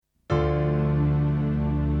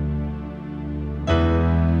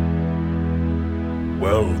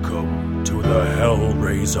Welcome to the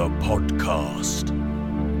Hellraiser Podcast.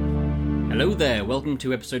 Hello there, welcome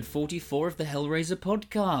to episode 44 of the Hellraiser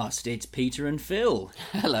Podcast. It's Peter and Phil.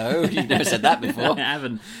 Hello, you've never said that before. I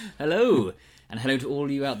haven't. Hello, and hello to all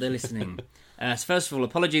you out there listening. So first of all,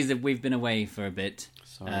 apologies if we've been away for a bit.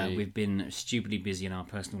 Sorry. We've been stupidly busy in our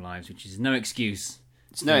personal lives, which is no excuse.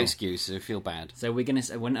 It's no excuse, so feel bad. So we're going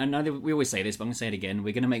to, I know that we always say this, but I'm going to say it again,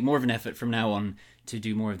 we're going to make more of an effort from now on to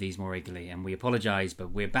do more of these more regularly, and we apologise,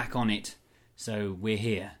 but we're back on it, so we're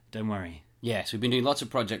here, don't worry. Yes, we've been doing lots of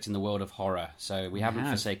projects in the world of horror, so we haven't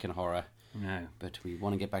have. forsaken horror. No. But we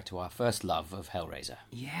want to get back to our first love of Hellraiser.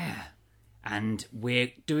 Yeah, and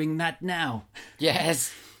we're doing that now.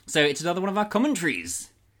 Yes! So it's another one of our commentaries.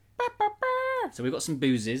 So we've got some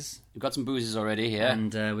boozes, We've got some boozes already here.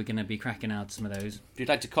 and we're going to be cracking out some of those. If you'd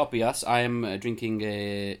like to copy us, I am drinking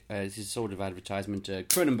this is sort of advertisement,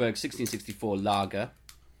 Kronenberg 1664 Lager.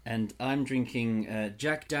 And I'm drinking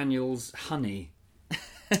Jack Daniel's Honey,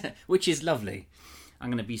 which is lovely. I'm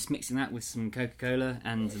going to be mixing that with some Coca-Cola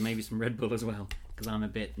and maybe some Red Bull as well, because I'm a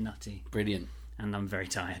bit nutty. Brilliant. And I'm very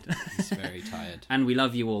tired. He's very tired. And we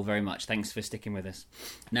love you all very much. Thanks for sticking with us.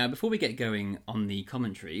 Now, before we get going on the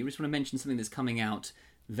commentary, we just want to mention something that's coming out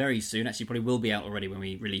very soon. Actually, probably will be out already when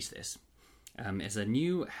we release this. It's a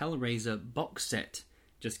new Hellraiser box set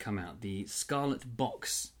just come out. The Scarlet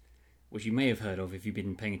Box, which you may have heard of if you've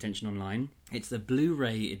been paying attention online. It's the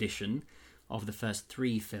Blu-ray edition of the first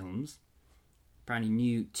 3 films. Apparently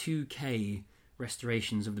new 2K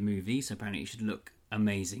restorations of the movie, so apparently it should look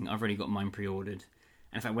amazing. I've already got mine pre-ordered.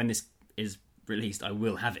 And in fact, when this is released, I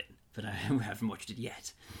will have it, but I haven't watched it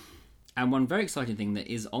yet. And one very exciting thing that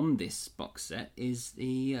is on this box set is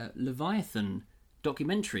the Leviathan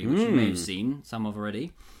documentary, which you may have seen, some of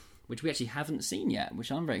already, which we actually haven't seen yet, which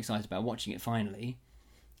I'm very excited about watching it finally,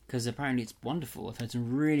 because apparently it's wonderful. I've heard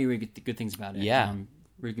some really, really good things about it. Yeah. I'm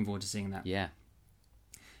really looking forward to seeing that. Yeah.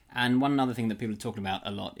 And one other thing that people are talking about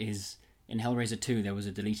a lot is in Hellraiser 2 there was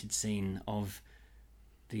a deleted scene of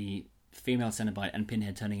the female Cenobite and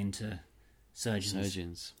Pinhead turning into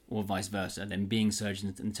surgeons. Or vice versa, them being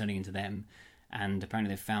surgeons and turning into them. And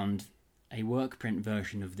apparently they found a work print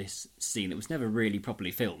version of this scene that was never really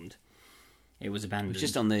properly filmed. It was abandoned. It was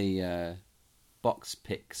just on the box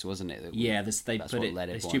pics, wasn't it? Yeah, they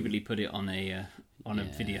stupidly put it on a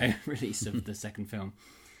video release of the second film.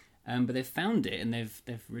 But they've found it and they've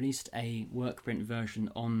released a work print version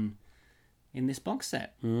in this box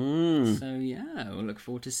set. So yeah, we'll look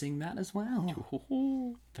forward to seeing that as well.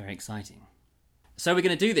 Very exciting. So we're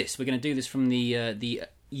going to do this. We're going to do this from the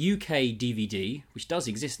UK DVD, which does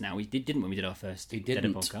exist now. We didn't when we did our first Dead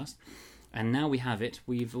podcast. And now we have it.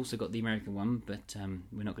 We've also got the American one, but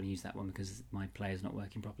we're not going to use that one because my player's not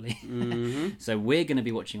working properly. So we're going to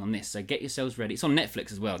be watching on this. So get yourselves ready. It's on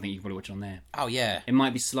Netflix as well. I think you can probably watch it on there. Oh, yeah. It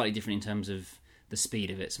might be slightly different in terms of the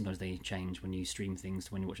speed of it. Sometimes they change when you stream things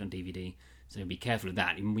to when you watch on DVD. So be careful of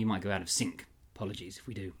that. We might go out of sync. Apologies if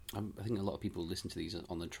we do. I think a lot of people listen to these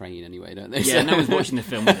on the train anyway, don't they? Yeah, no one's watching the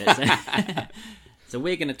film with it. So, so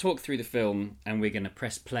we're going to talk through the film and we're going to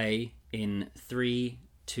press play in 3,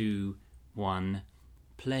 2, 1,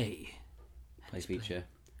 play. Play feature.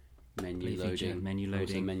 Menu Play loading. feature, menu loading.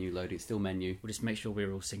 Also menu loading. Still menu. We'll just make sure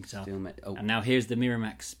we're all synced up. Oh. And now here's the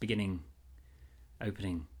Miramax beginning,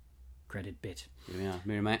 opening credit bit. Here we are.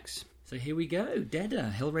 Miramax. So here we go.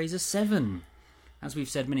 Deader, Hellraiser 7. As we've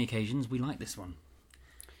said many occasions, we like this one.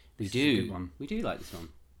 We This is a good do. one. We do like this one.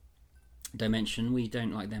 Dimension, we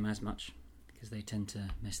don't like them as much because they tend to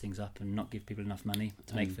mess things up and not give people enough money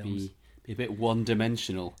to make films. Be a bit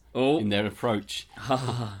one-dimensional in their approach.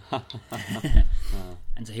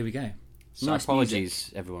 And so here we go. So Nice apologies,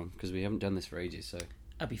 music. everyone, because we haven't done this for ages, so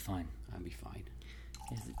I'll be fine. I'll be fine.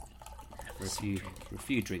 Here's the- For a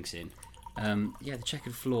few drinks in. yeah, the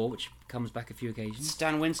checkered floor, which comes back a few occasions.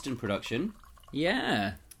 Stan Winston production.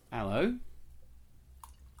 Yeah. Hello.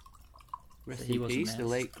 Rest he in wasn't peace, there. the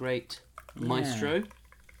late, great Yeah. maestro.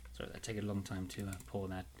 Sorry, that took a long time to pour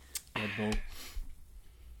that Red Bull.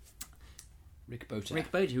 Rick Bota.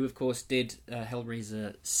 Rick Bode, who of course did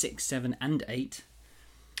Hellraiser 6, 7 and 8.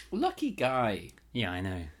 Lucky guy. Yeah, I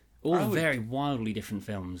know. All very wildly different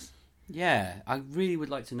films. Yeah, I really would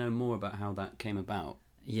like to know more about how that came about.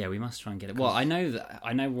 Yeah, we must try and get it. Well, I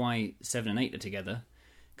know why 7 and 8 are together,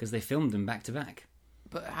 because they filmed them back to back.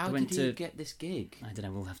 But how They went did he to- get this gig? I don't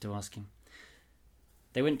know, we'll have to ask him.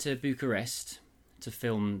 They went to Bucharest to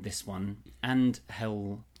film this one and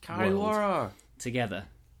Hell Carrie World Warrer. together.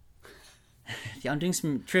 Yeah, I'm doing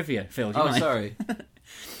some trivia, Phil. Do you Oh, mind? sorry.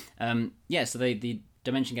 Yeah, so the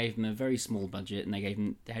Dimension gave them a very small budget, and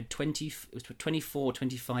they had 24,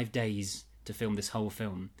 25 days to film this whole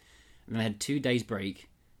film. And they had 2 days break,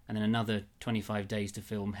 and then another 25 days to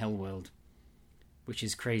film Hellworld, which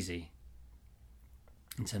is crazy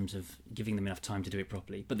in terms of giving them enough time to do it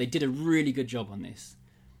properly. But they did a really good job on this.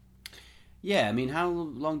 Yeah, I mean, how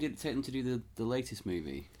long did it take them to do the latest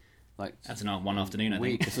movie? Like That's one afternoon, I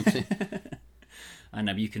week think. or something. I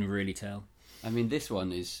know, but you can really tell. I mean, this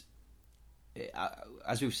one is,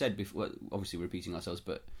 as we've said before, obviously we're repeating ourselves,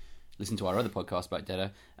 but listen to our other podcast about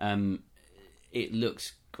Deda. It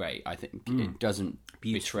looks great, I think. It doesn't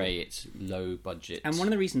betray its low budget. And one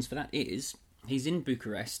of the reasons for that is he's in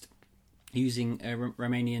Bucharest using a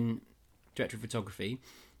Romanian director of photography,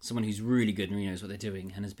 someone who's really good and really knows what they're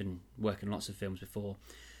doing and has been working on lots of films before.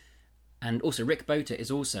 And also Rick Bota is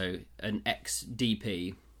also an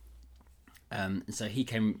ex-DP, so he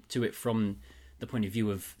came to it from the point of view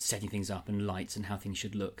of setting things up and lights and how things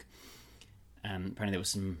should look. Apparently there was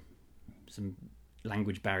some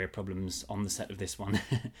language barrier problems on the set of this one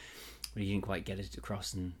where he didn't quite get it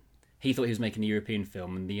across, and he thought he was making a European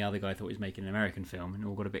film and the other guy thought he was making an American film, and it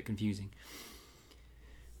all got a bit confusing.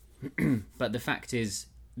 But the fact is,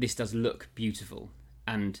 this does look beautiful,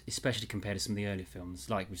 and especially compared to some of the earlier films,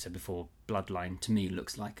 like we said before, Bloodline to me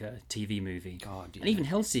looks like a TV movie. God, yeah. And even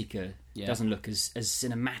Hellseeker doesn't look as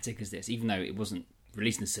cinematic as this, even though it wasn't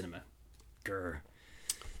released in the cinema. Grr.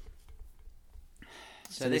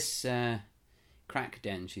 So this crack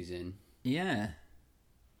den she's in, Yeah.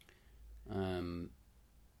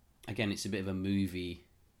 again, it's a bit of a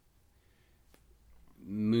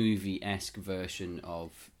movie-esque version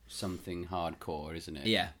of something hardcore, isn't it?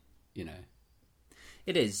 Yeah. You know.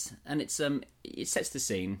 It is, and it sets the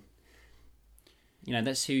scene. You know,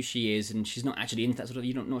 that's who she is, and she's not actually into that sort of...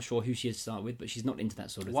 You're not sure who she is to start with, but she's not into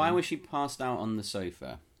that sort of thing. Why was she passed out on the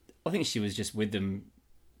sofa? I think she was just with them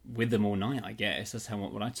all night, I guess. That's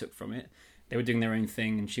what I took from it. They were doing their own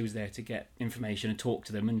thing, and she was there to get information and talk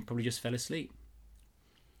to them, and probably just fell asleep.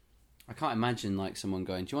 I can't imagine like someone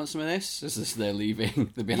going, "Do you want some of this?" As they're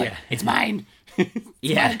leaving, they'll be like, Yeah. "It's mine."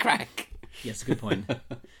 It's my crack. Yeah, that's a good point.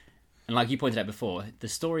 And like you pointed out before, the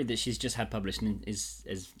story that she's just had published and is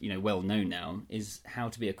well known now is How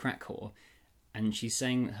to Be a Crack Whore, and she's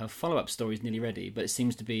saying her follow-up story is nearly ready, but it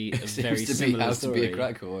seems to be a very similar How story. to Be a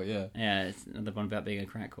Crack Whore, yeah. Yeah, it's another one about being a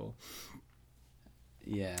crack whore.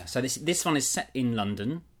 Yeah. So this one is set in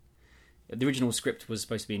London. The original script was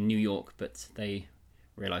supposed to be in New York, but they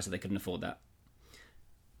realised that they couldn't afford that.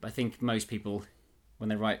 But I think most people, when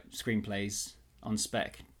they write screenplays on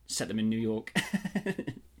spec, set them in New York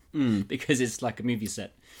because it's like a movie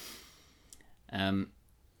set. But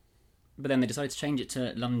then they decided to change it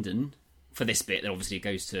to London for this bit. Then obviously it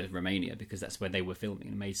goes to Romania because that's where they were filming,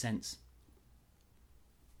 and it made sense.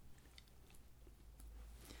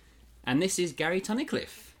 And this is Gary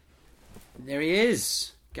Tunnicliffe. There he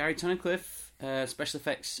is, Gary Tunnicliffe, special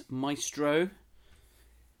effects maestro.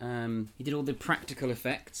 He did all the practical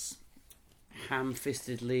effects.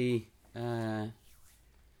 Ham-fistedly,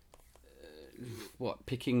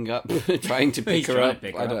 picking up, trying to pick her up.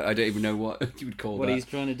 I don't even know what you would call What that. he's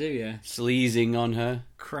trying to do, yeah. Sleazing on her,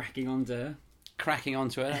 Cracking onto her. cracking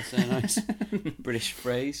onto her. That's a nice British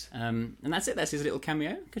phrase. And that's it. That's his little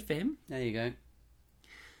cameo. Good for him. There you go.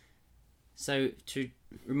 So, to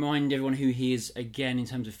remind everyone who he is again in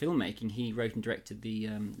terms of filmmaking, he wrote and directed the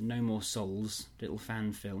No More Souls little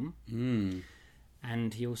fan film.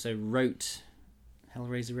 And he also wrote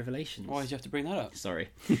Hellraiser Revelations. Why did you have to bring that up? Sorry.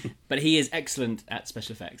 But he is excellent at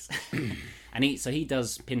special effects. And he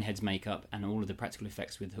does Pinhead's makeup and all of the practical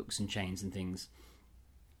effects with hooks and chains and things.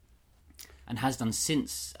 And has done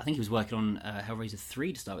since... I think he was working on Hellraiser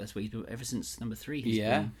 3 to start with. That's what he's been... Ever since number 3, he's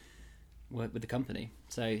been worked with the company.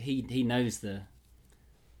 So he knows the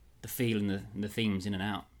feel and the themes in and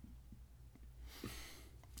out.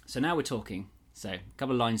 So now we're talking. So a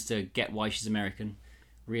couple of lines to get why she's American.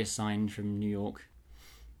 Reassigned from New York.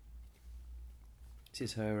 This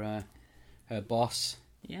is her boss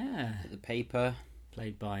Yeah. at the paper.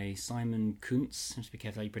 Played by Simon Kuntz. Have to be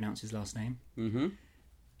careful how you pronounce his last name. Mm-hmm.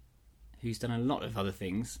 Who's done a lot of other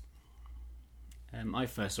things. I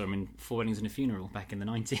first saw him in 4 Weddings and a Funeral back in the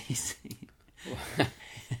 90s.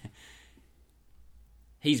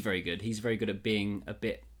 He's very good. He's very good at being a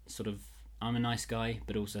bit sort of, I'm a nice guy,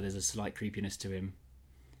 but also there's a slight creepiness to him.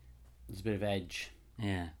 There's a bit of edge.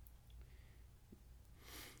 Yeah.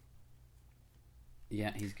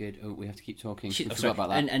 Yeah, he's good. Oh, we have to keep talking. Shit, We sorry. forgot about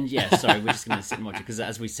that. And yeah, sorry, we're just going to sit and watch it because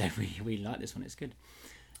as we said, we like this one. It's good.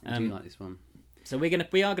 I do like this one. So we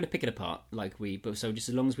are gonna pick it apart, so just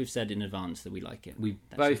as long as we've said in advance that we like it. We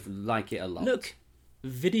That's both like it a lot. Look,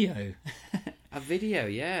 video. A video,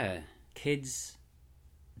 yeah. Kids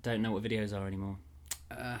don't know what videos are anymore.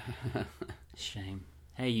 Shame.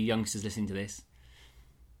 Hey, you youngsters listening to this.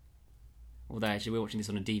 Although, actually, we're watching this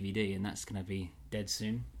on a DVD, and that's going to be dead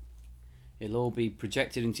soon. It'll all be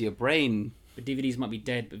projected into your brain. But DVDs might be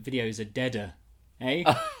dead, but videos are deader. Eh?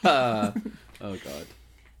 Oh, God.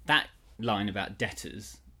 That line about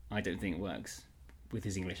debtors, I don't think works with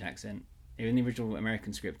his English accent. In the original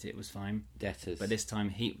American script, it was fine. Debtors. But this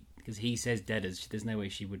time, because he says debtors, there's no way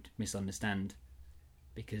she would misunderstand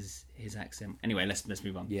because his accent. Anyway, let's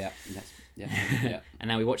move on. Yeah. And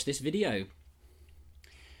now we watch this video.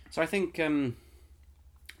 So I think,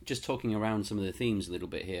 just talking around some of the themes a little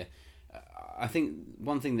bit here, I think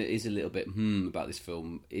one thing that is a little bit about this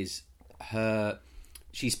film is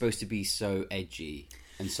she's supposed to be so edgy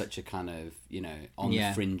and such a kind of, on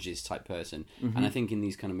the fringes type person. Mm-hmm. And I think in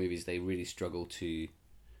these kind of movies, they really struggle to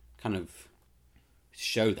kind of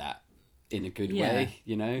show that in a good way,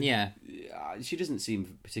 Yeah. She doesn't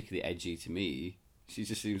seem particularly edgy to me. She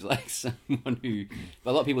just seems like someone who...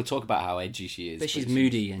 A lot of people talk about how edgy she is. But she's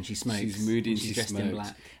moody and she smokes. She's moody and she's she dressed smokes. in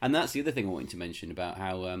black. And that's the other thing I wanted to mention about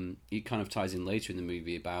how... it kind of ties in later in the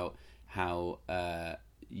movie about how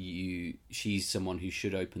she's someone who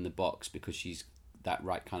should open the box because she's that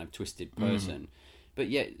right kind of twisted person. But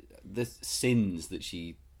yet the sins that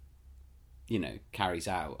she, carries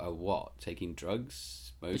out are what? Taking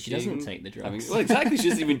drugs? Smoking? But she doesn't take the drugs. Well, exactly. She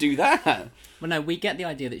doesn't even do that. Well, no, we get the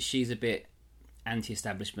idea that she's a bit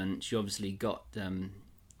anti-establishment. She obviously got,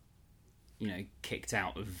 kicked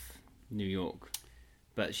out of New York,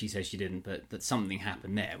 but she says she didn't. But that something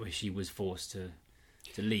happened there where she was forced to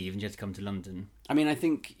leave and she had to come to London. I mean, I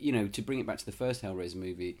think to bring it back to the first Hellraiser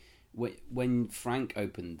movie, when Frank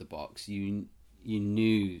opened the box, you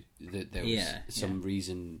knew that there was some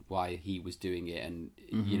reason why he was doing it, and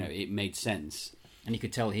it made sense. And you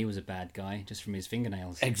could tell he was a bad guy just from his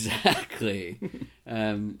fingernails. Exactly.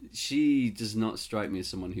 She does not strike me as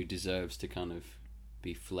someone who deserves to kind of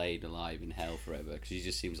be flayed alive in hell forever, because she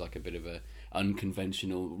just seems like a bit of a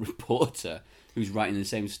unconventional reporter who's writing the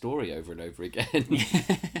same story over and over again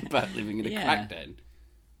about living in a crack den.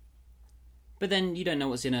 But then you don't know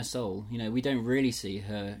what's in her soul. We don't really see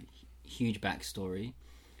her huge backstory.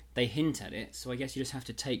 They hint at it, so I guess you just have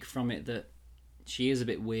to take from it that she is a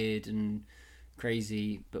bit weird and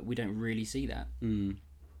crazy, but we don't really see that.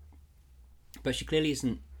 But she clearly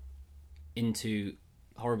isn't into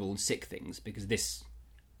horrible and sick things, because this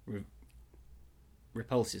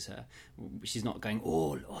repulses her. She's not going,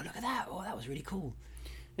 oh look at that, oh that was really cool.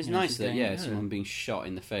 It's nice that someone being shot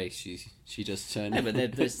in the face, she just turned. No,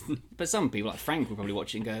 but some people like Frank will probably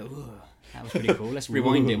watch it and go, oh, that was pretty cool, let's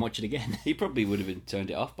rewind it and watch it again. He probably would have turned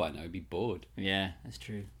it off by now. He'd be bored. Yeah, that's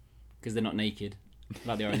true, because they're not naked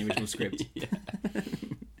like they are in the original script.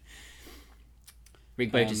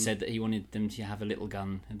 Rick Bow just said that he wanted them to have a little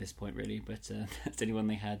gun at this point, really, but that's the only one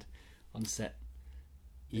they had on set.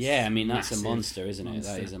 Yeah, I mean, that's a monster, isn't it?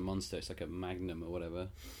 That is a monster. It's like a Magnum or whatever.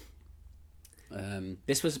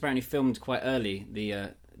 This was apparently filmed quite early,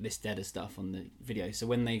 this Deader stuff on the video. So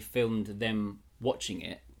when they filmed them watching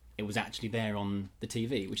it, it was actually there on the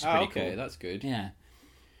TV, which is pretty cool. Okay, that's good. Yeah.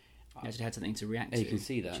 You actually had something to react to. You can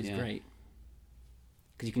see that, which is great.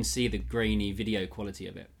 Because you can see the grainy video quality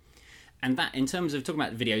of it. And that, in terms of talking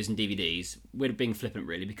about videos and DVDs, we're being flippant,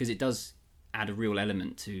 really, because it does add a real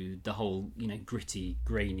element to the whole, gritty,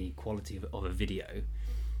 grainy quality of a video,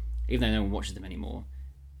 even though no one watches them anymore.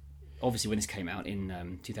 Obviously, when this came out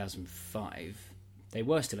in 2005, they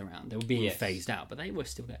were still around. They were being phased out, but they were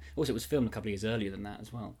still there. Also, it was filmed a couple of years earlier than that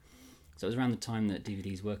as well. So it was around the time that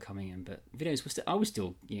DVDs were coming in, but videos were still... I was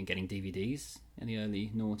still getting DVDs in the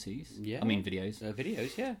early noughties. Yeah. I mean, videos.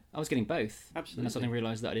 Videos, yeah. I was getting both. Absolutely. And I suddenly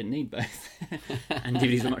realised that I didn't need both. And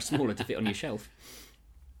DVDs are much smaller to fit on your shelf.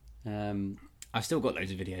 I've still got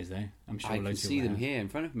loads of videos, though. I'm sure I loads can of see them here in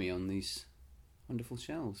front of me on these wonderful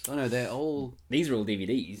shelves. Oh, no, they're all... These are all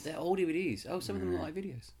DVDs. They're all DVDs. Oh, some of them are like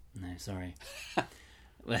videos. No, sorry. Well,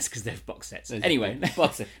 that's because they're box sets. Anyway.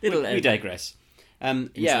 Box set. We digress.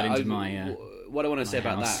 My, what I want to say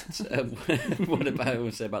about house. that, what about I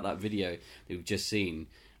want to say about that video that we've just seen,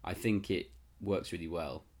 I think it works really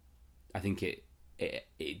well. I think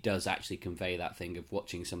it does actually convey that thing of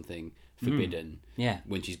watching something forbidden. Yeah.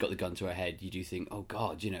 When she's got the gun to her head, you do think, oh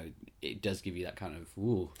God, it does give you that kind of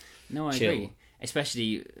chill. I agree.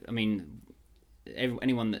 Especially, I mean,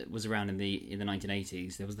 anyone that was around in the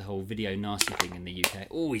 1980s, there was the whole video nasty thing in the UK.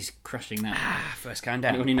 Always crushing that. First count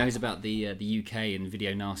down. Anyone who knows about the UK and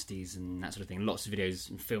video nasties and that sort of thing, lots of videos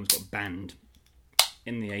and films got banned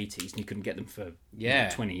in the 80s, and you couldn't get them for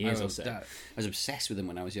 20 years or so. I was obsessed with them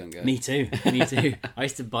when I was younger. Me too. I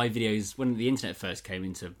used to buy videos when the internet first came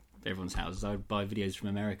into everyone's houses. I would buy videos from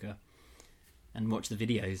America. and watch the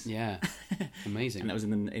videos. Yeah, amazing. And that was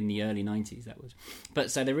in the early 90s. That was,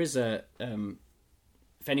 but so there is a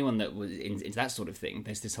for anyone that was into that sort of thing,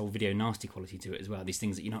 there's this whole video nasty quality to it as well. These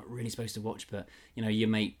things that you're not really supposed to watch, but your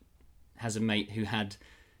mate has a mate who had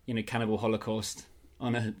Cannibal Holocaust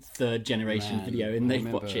on a third generation video, and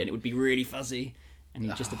they'd watch it, and it would be really fuzzy, and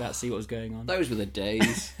you'd just about see what was going on. Those were the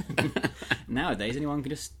days. Nowadays, anyone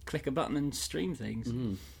can just click a button and stream things.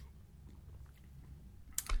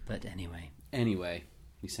 But anyway,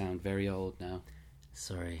 we sound very old now.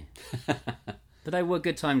 Sorry. But they were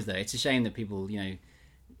good times, though. It's a shame that people,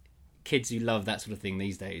 kids who love that sort of thing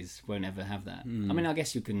these days won't ever have that. I mean, I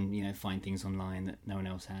guess you can, find things online that no one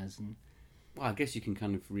else has. And well, I guess you can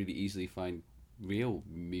kind of really easily find real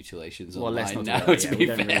mutilations well, online let's not now, dwell, to be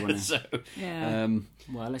fair. Really wanna... So, yeah.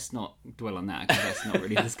 Well, let's not dwell on that, because that's not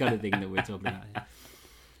really this kind of thing that we're talking about here.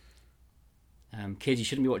 Kids, you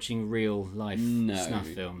shouldn't be watching real life snuff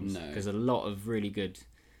films, because a lot of really good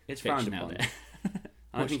fiction out there.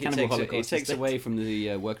 I think it takes away from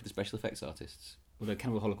the work of the special effects artists. Although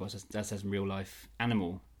Cannibal Holocaust does have some real life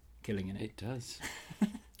animal killing in it. It does.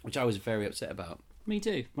 Which I was very upset about. Me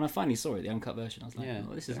too. When I finally saw it, the uncut version, I was like,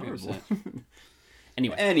 oh, this is horrible.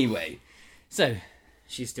 Anyway. So,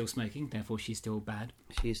 she's still smoking, therefore she's still bad.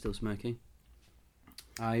 She is still smoking.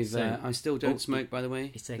 I still don't smoke, by the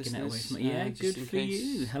way. He's taking it away from me. Yeah, good for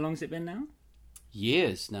you. How long has it been now?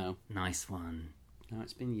 Years now. Nice one. No,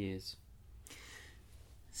 it's been years.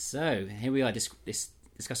 So, here we are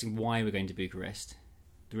discussing why we're going to Bucharest.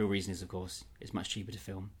 The real reason is, of course, it's much cheaper to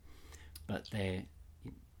film. But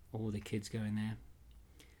all the kids go in there.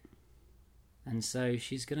 And so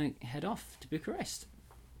she's going to head off to Bucharest.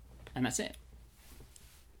 And that's it.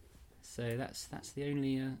 So that's the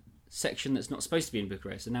only section that's not supposed to be in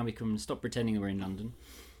Bucharest. And now we can stop pretending we're in London.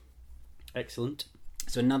 Excellent.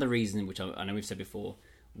 So another reason, which I know we've said before,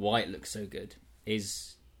 why it looks so good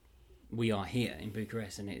is we are here in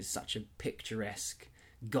Bucharest, and it is such a picturesque,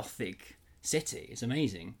 gothic city. It's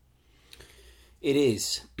amazing. It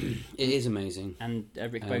is. It is amazing. And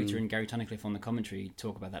Rick Boter and Gary Tunnicliffe on the commentary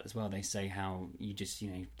talk about that as well. They say how you just,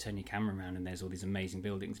 turn your camera around and there's all these amazing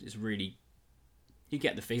buildings. It's really, you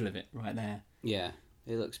get the feel of it right there. Yeah,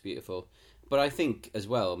 it looks beautiful. But I think as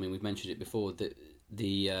well, I mean, we've mentioned it before, that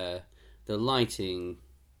the lighting,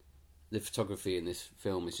 the photography in this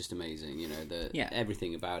film is just amazing.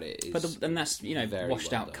 Everything about it is. And that's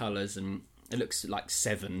washed out done. colours, and it looks like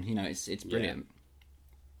Seven. It's brilliant. Yeah.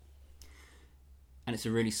 And it's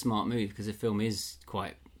a really smart move, because the film is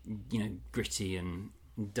quite gritty and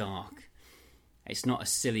dark. It's not a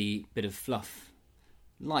silly bit of fluff.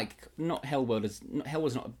 Hellworld's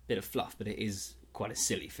not a bit of fluff, but it is quite a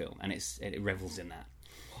silly film, and it revels in that.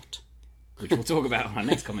 Which we'll talk about on our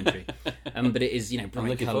next commentary. But it is,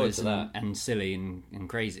 bright colours and silly and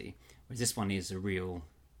crazy. Whereas this one is a real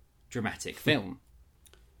dramatic film.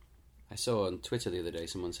 I saw on Twitter the other day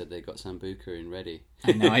someone said they got Sambuca in ready.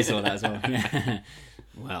 I know, I saw that as well. Yeah.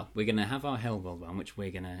 Well, we're going to have our Hellworld one, which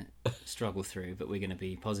we're going to struggle through, but we're going to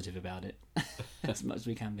be positive about it as much as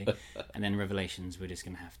we can be. And then Revelations, we're just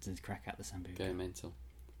going to have to crack out the Sambuca. Go mental.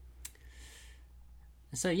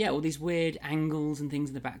 So, yeah, all these weird angles and things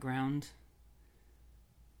in the background.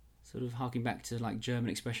 Sort of harking back to like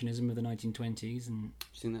German expressionism of the 1920s. And do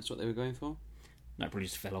you think that's what they were going for? No, it probably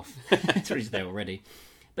just fell off. It's probably just there already.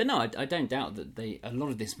 But no, I don't doubt that a lot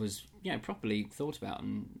of this was properly thought about,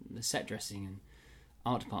 and the set dressing and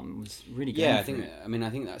art department was really good. Yeah, I think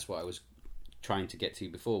that's what I was trying to get to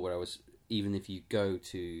before, where I was, even if you go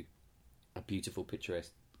to a beautiful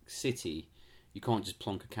picturesque city, you can't just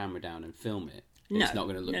plonk a camera down and film it. It's not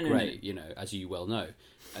going to look great, as you well know.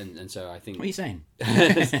 And so I think... What are you saying?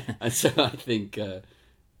 And so I think a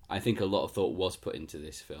lot of thought was put into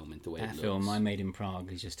this film, into the way it looks. That film I made in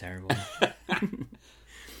Prague is just terrible.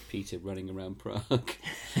 Peter running around Prague.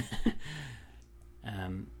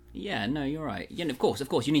 Yeah, no, you're right. Yeah, of course,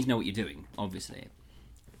 you need to know what you're doing, obviously.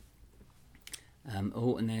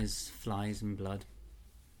 And there's flies and blood.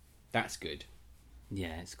 That's good.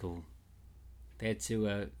 Yeah, it's cool. They had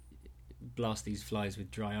to blast these flies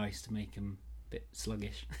with dry ice to make them a bit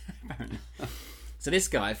sluggish, apparently. So this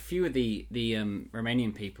guy, a few of the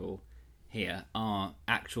Romanian people here are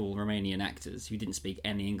actual Romanian actors who didn't speak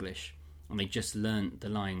any English, and they just learnt the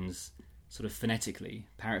lines sort of phonetically,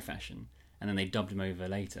 parrot fashion, and then they dubbed them over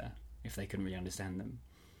later if they couldn't really understand them.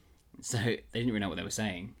 So they didn't really know what they were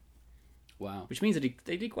saying. Wow. Which means that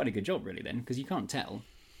they did quite a good job, really, then, because you can't tell.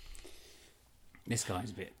 This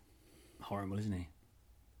guy's a bit horrible, isn't he?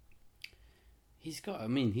 He's got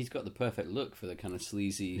the perfect look for the kind of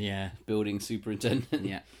sleazy building superintendent.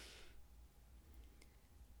 Yeah.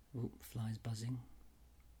 Ooh, flies buzzing.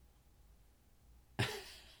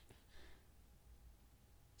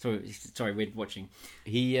 Sorry, we're watching.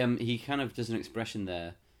 He kind of does an expression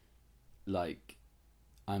there, like,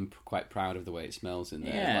 I'm quite proud of the way it smells in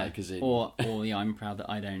there. Yeah. Like, as in... Or yeah, I'm proud that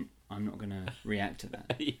I'm not going to react to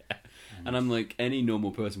that. Yeah. And I'm like, any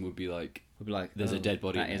normal person would be like, there's oh, a dead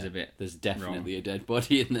body in that there. is a bit There's definitely wrong. a dead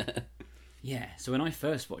body in there. Yeah, so when I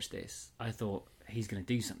first watched this, I thought he's going to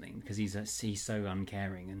do something because he's so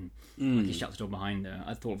uncaring and like he shuts the door behind her.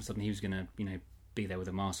 I thought all of a sudden he was going to, be there with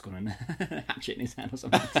a mask on and a hatchet in his hand or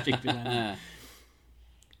something stupid like that.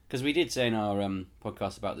 Because we did say in our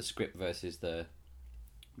podcast about the script versus the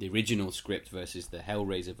original script versus the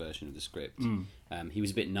Hellraiser version of the script. He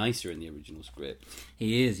was a bit nicer in the original script.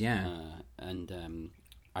 He is, yeah. And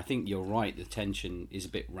I think you're right, the tension is a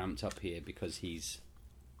bit ramped up here because he's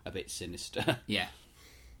a bit sinister. Yeah.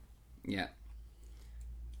 And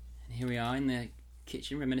here we are in the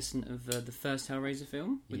kitchen, reminiscent of the first Hellraiser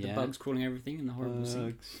film, with the bugs crawling everything and the horrible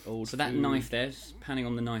scene. So that knife there, panning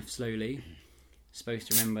on the knife slowly, supposed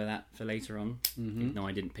to remember that for later on. No,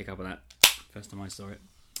 I didn't pick up on that first time I saw it.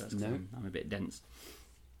 That's 'cause I'm a bit dense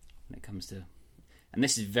when it comes to... And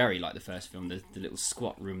this is very like the first film, the little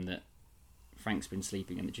squat room that Frank's been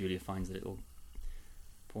sleeping in, that Julia finds the little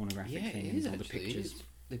pornographic thing and all the pictures.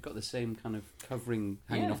 They've got the same kind of covering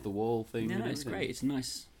hanging off the wall thing. No, it's great. It's a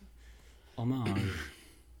nice homage.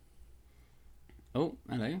 Oh,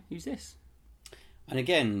 hello. Who's this? And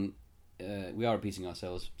again, we are repeating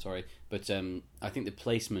ourselves, sorry, but I think the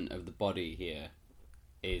placement of the body here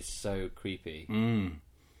is so creepy.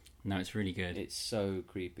 No, it's really good. It's so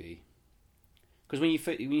creepy. Because when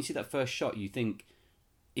you see that first shot, you think,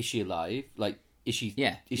 is she alive? Like, is she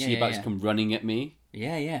about to come running at me?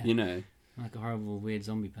 Yeah. You know? Like a horrible, weird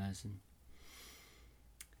zombie person.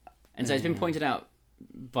 And so it's been pointed out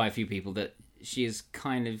by a few people that she is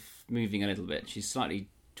kind of moving a little bit. She's slightly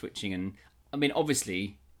twitching, and I mean,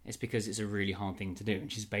 obviously, it's because it's a really hard thing to do,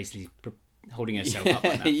 and she's basically holding herself up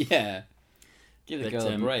like that. Yeah. Give the girl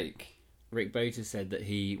a break. Rick Bota said that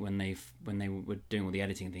when they were doing all the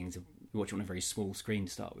editing things, we watched it on a very small screen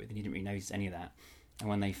to start with, and he didn't really notice any of that. And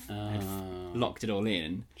when they had locked it all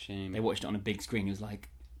in, they watched it on a big screen. He was like,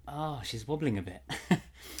 "Oh, she's wobbling a bit."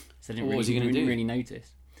 So what was he going to do? Really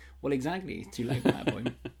notice. Well, exactly. It's too late at that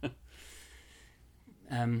point.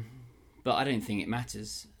 But I don't think it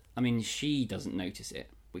matters. I mean, she doesn't notice it,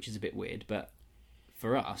 which is a bit weird. But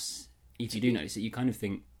for us, if you do notice it, you kind of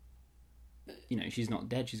think, she's not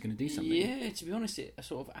dead. She's going to do something. Yeah, to be honest, it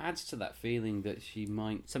sort of adds to that feeling that she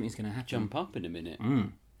might something's going to happen. Jump up in a minute.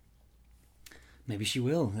 Maybe she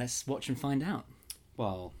will. Let's watch and find out.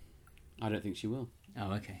 Well, I don't think she will.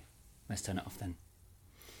 Oh, okay. Let's turn it off then.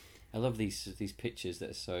 I love these pictures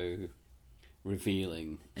that are so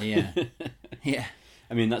revealing. Yeah. Yeah.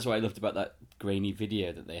 I mean, that's what I loved about that grainy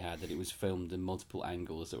video that they had, that it was filmed in multiple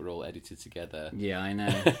angles that were all edited together. Yeah, I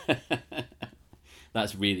know.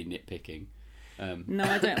 That's really nitpicking. No,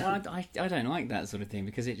 I don't. Well, I don't like that sort of thing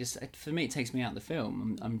because it just, for me, it takes me out of the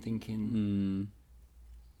film. I'm thinking,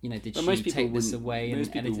 did she take this away and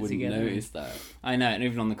edit it together? Notice that. I know, and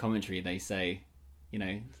even on the commentary they say,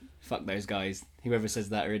 fuck those guys. Whoever says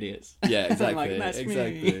that are idiots. Yeah, exactly. Like, that's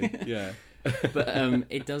exactly. me. Yeah. But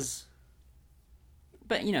it does.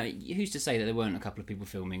 But who's to say that there weren't a couple of people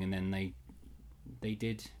filming and then they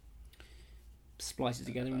did splice it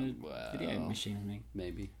together in a video machine? I think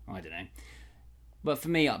maybe. I don't know. But for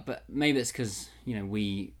me, maybe it's because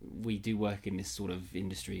we do work in this sort of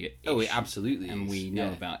industry. Oh, it absolutely and is. we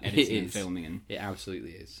know about editing and filming, and it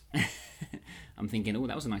absolutely is. I'm thinking, oh,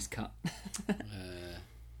 that was a nice cut.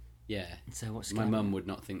 Yeah. So what's my mum would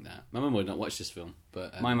not think that. My mum would not watch this film,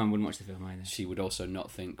 but my mum wouldn't watch the film either. She would also not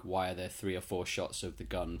think, why are there 3 or 4 shots of the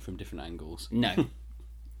gun from different angles? No.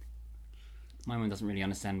 My mum doesn't really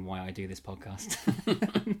understand why I do this podcast.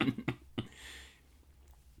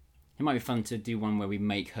 It might be fun to do one where we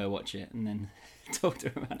make her watch it and then talk to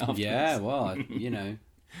her about it afterwards. Yeah, well,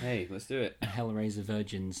 hey, let's do it. A Hellraiser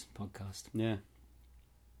Virgins podcast. Yeah.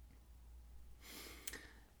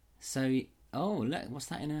 So, look, what's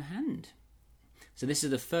that in her hand? So this is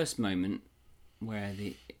the first moment where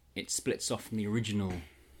it splits off from the original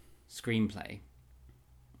screenplay,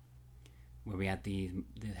 where we had the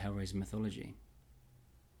Hellraiser mythology.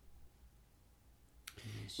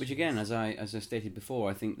 Which again, as I stated before,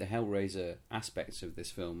 I think the Hellraiser aspects of this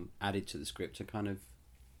film added to the script are kind of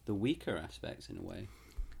the weaker aspects in a way.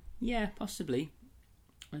 Yeah, possibly.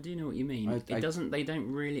 I do know what you mean. They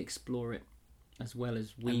don't really explore it as well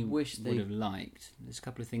as we would have liked. There's a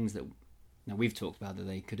couple of things that we've talked about that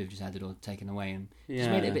they could have just added or taken away, and just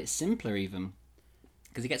made it a bit simpler even,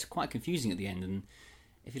 because it gets quite confusing at the end. And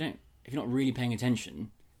if you're not really paying attention,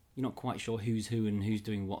 you're not quite sure who's who and who's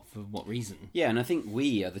doing what for what reason. Yeah, and I think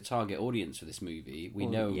we are the target audience for this movie. We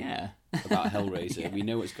know about Hellraiser. Yeah. We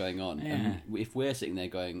know what's going on. Yeah. And if we're sitting there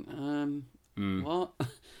going, what?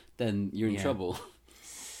 Then you're in trouble.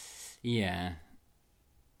 Yeah.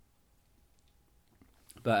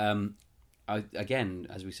 But again,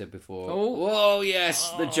 as we said before... Oh,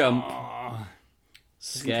 yes! The jump.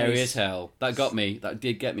 Scary as hell. That got me. That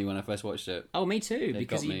did get me when I first watched it. Oh, me too.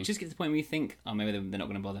 Because you just get to the point where you think, oh, maybe they're not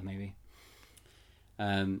going to bother, maybe.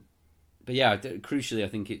 But yeah, crucially, I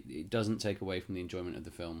think it doesn't take away from the enjoyment of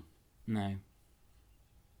the film. No.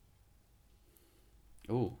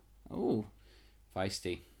 Oh.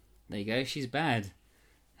 Feisty. There you go. She's bad.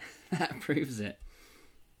 That proves it.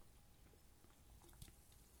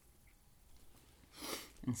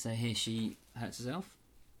 And so here she hurts herself.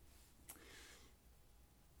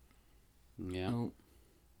 Yeah. Oh.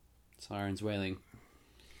 Sirens wailing.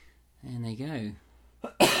 And there you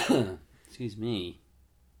go. Excuse me.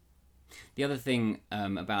 The other thing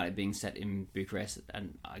about it being set in Bucharest,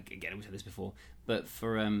 and again, we've said this before, but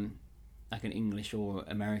for like an English or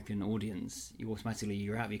American audience,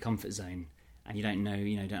 you're out of your comfort zone, and you don't know,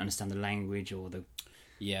 don't understand the language or the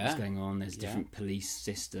what's going on. There's a different police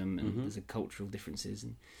system, and there's a cultural differences,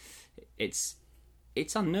 and it's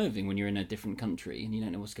unnerving when you're in a different country and you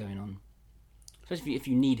don't know what's going on. Especially if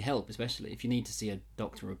you need help, especially if you need to see a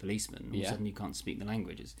doctor or a policeman, all of a sudden you can't speak the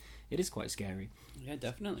languages. It is quite scary. Yeah,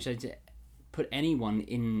 definitely. So to put anyone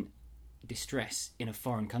in distress in a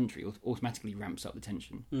foreign country automatically ramps up the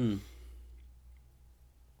tension.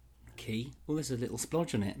 Key. Well, there's a little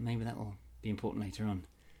splodge on it. Maybe that will be important later on.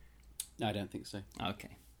 No, I don't think so.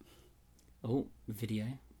 Okay. Oh, video.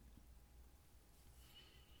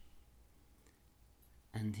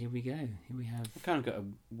 And here we go. Here we have... I've kind of got a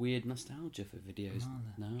weird nostalgia for videos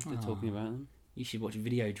now. They're talking about them. You should watch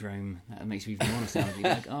Videodrome. That makes me even more nostalgic.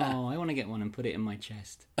 Like, oh, I want to get one and put it in my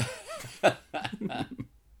chest. And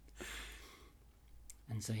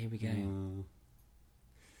so here we go.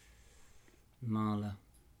 Marla.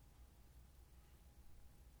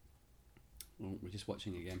 Oh, we're just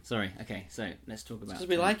watching again. Sorry. Okay, so let's talk about... Because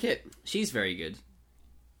we like it. She's very good.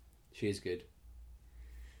 She is good.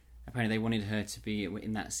 Apparently they wanted her to be,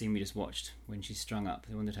 in that scene we just watched, when she's strung up,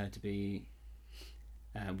 they wanted her to be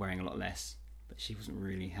wearing a lot less, but she wasn't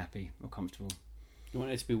really happy or comfortable. You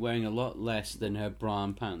want her to be wearing a lot less than her bra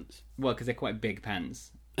and pants? Well, because they're quite big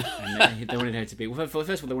pants. And they wanted her to be... Well, first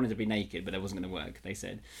of all, they wanted her to be naked, but that wasn't going to work, they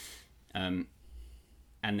said. And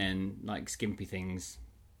then, like, skimpy things.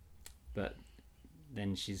 But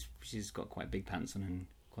then she's got quite big pants on and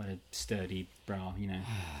quite a sturdy bra,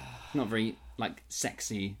 Not very, like,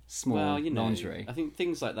 sexy, small lingerie. I think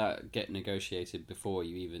things like that get negotiated before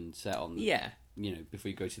you even set on... before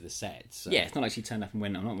you go to the set. So. Yeah, it's not like she turned up and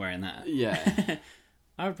went, I'm not wearing that. Yeah.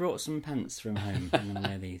 I've brought some pants from home. I'm going to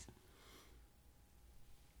wear these.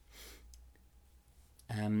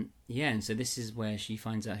 And so this is where she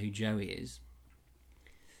finds out who Joey is.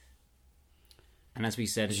 And as we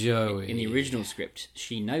said in the original script,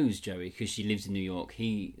 she knows Joey because she lives in New York.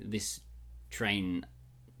 This train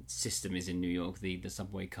system is in New York. The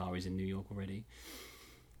subway car is in New York already.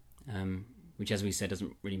 Which, as we said,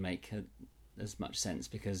 doesn't really make as much sense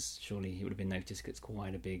because surely it would have been noticed because it's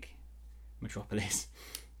quite a big metropolis.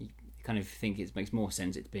 You kind of think it makes more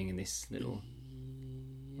sense it being in this little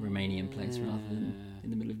Romanian place rather than in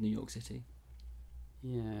the middle of New York City.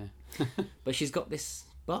 Yeah. But she's got this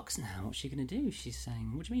box now. What's she going to do? She's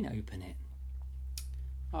saying, what do you mean open it?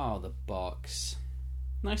 Oh, the box.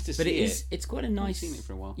 Nice to see but it. It's quite a nice... I've seen it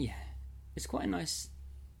for a while. Yeah. It's quite a nice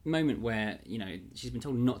moment where, she's been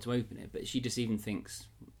told not to open it, but she just even thinks,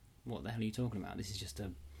 what the hell are you talking about? This is just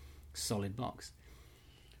a solid box.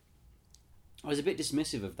 I was a bit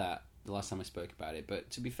dismissive of that the last time I spoke about it, but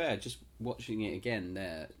to be fair, just watching it again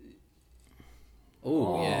there...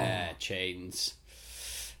 Oh, yeah, chains.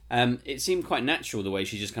 It seemed quite natural the way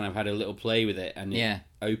she just kind of had a little play with it and it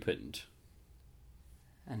opened.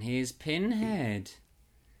 And here's Pinhead.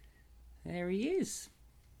 There he is.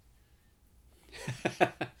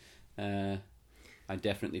 I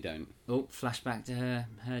definitely don't. Oh, flashback to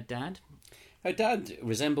her dad. Her dad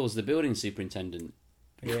resembles the building superintendent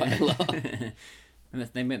quite a lot.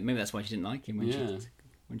 Maybe that's why she didn't like him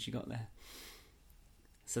when she got there.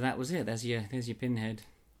 So that was it. There's your Pinhead.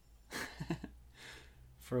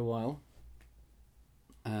 For a while.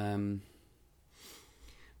 But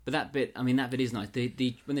that bit is nice.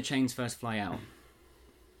 When the chains first fly out,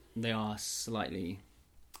 they are slightly...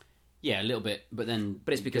 Yeah, a little bit, but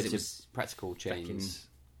it's because it was practical chains.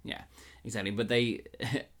 Yeah, exactly. But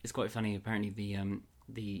it's quite funny. Apparently,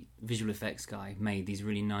 the visual effects guy made these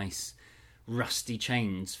really nice rusty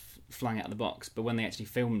chains flying out of the box. But when they actually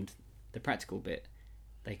filmed the practical bit,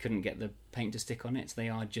 they couldn't get the paint to stick on it. So they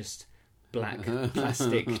are just black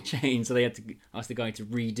plastic chains. So they had to ask the guy to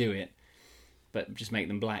redo it, but just make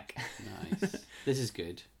them black. Nice. This is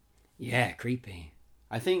good. Yeah, creepy.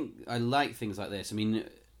 I think I like things like this. I mean,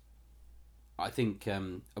 I think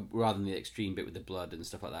rather than the extreme bit with the blood and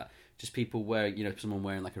stuff like that, just people wearing, someone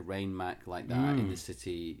wearing like a rain mac like that in the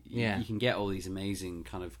city. You can get all these amazing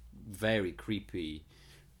kind of very creepy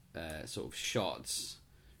sort of shots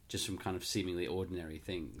just from kind of seemingly ordinary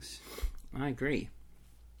things. I agree.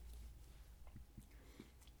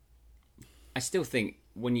 I still think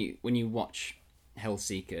when you watch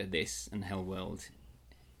Hellseeker, this, and Hellworld,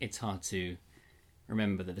 it's hard to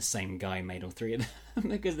remember that the same guy made all three of them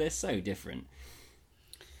because they're so different.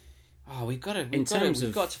 Oh, we've got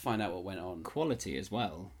to find out what went on. Quality as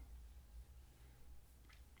well.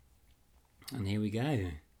 And here we go.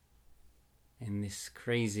 In this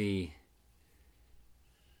crazy...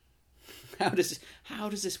 How does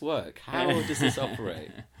this work? How does this operate?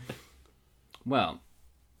 Well,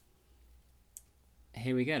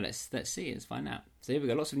 here we go. Let's see. Let's find out. So here we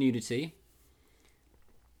go. Lots of nudity,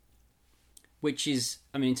 which is,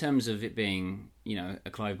 I mean, in terms of it being, a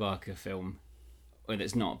Clive Barker film, well,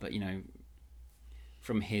 it's not, but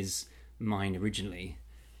from his mind originally,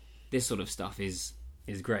 this sort of stuff is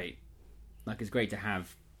great. Like, it's great to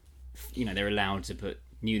have, they're allowed to put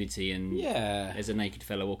nudity and there's a naked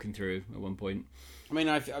fella walking through at one point. I mean,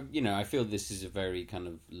 I feel this is a very kind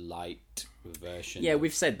of light version. Yeah,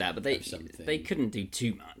 we've said that, but they couldn't do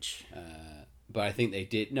too much. But I think they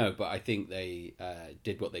did. No, but I think they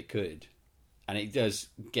did what they could, and it does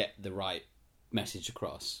get the right message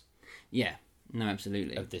across. Yeah, no,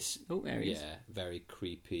 absolutely. Of this, there he is. Yeah, very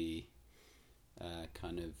creepy,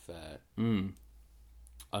 kind of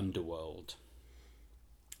underworld.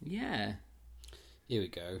 Yeah. Here we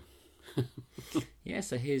go. Yeah,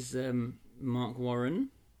 so here's Mark Warren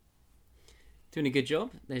doing a good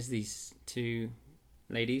job. There's these two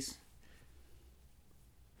ladies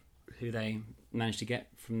who they managed to get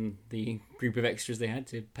from the group of extras they had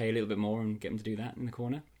to pay a little bit more and get them to do that in the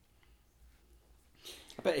corner.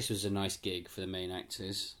 I bet this was a nice gig for the main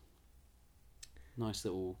actors. Nice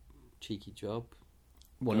little cheeky job.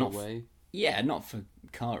 Well, not for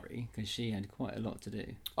Kari, because she had quite a lot to do.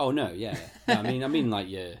 Oh no, yeah. No, I mean like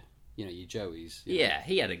your Joeys. Yeah,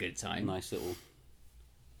 he had a good time. Nice little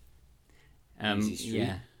easy street.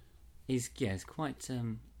 Yeah, he's quite.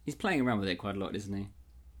 He's playing around with it quite a lot, isn't he?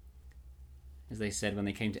 As they said when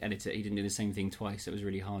they came to edit it, he didn't do the same thing twice. It was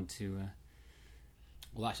really hard to.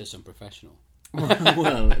 Well, that's just unprofessional.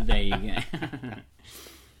 Well, there you go.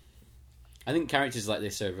 I think characters like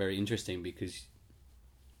this are very interesting because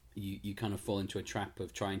you kind of fall into a trap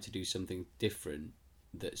of trying to do something different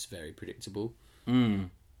that's very predictable.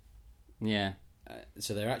 Yeah.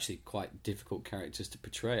 So they're actually quite difficult characters to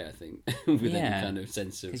portray, I think, with any kind of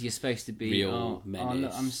sense of because you're supposed to be real menace.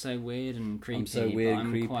 Look, I'm so weird and creepy. I'm so weird, but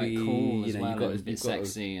I'm creepy, quite cool as well. You've a bit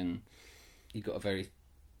sexy, and you've got a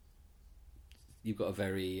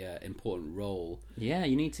very important role. Yeah,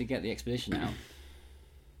 you need to get the exposition out.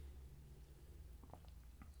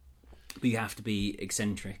 But you have to be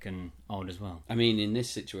eccentric and odd as well. I mean, in this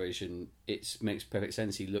situation, it makes perfect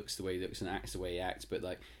sense. He looks the way he looks and acts the way he acts, but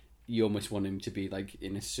like, you almost want him to be like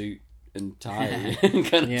in a suit and tie and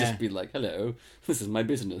kind of just be like, "Hello, this is my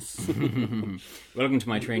business. Welcome to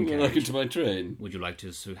my train carriage. Welcome to my train. Would you like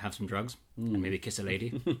to have some drugs and maybe kiss a lady?"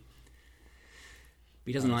 But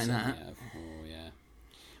he doesn't like that. Yeah. Oh yeah.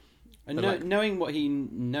 And knowing what he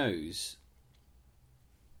knows.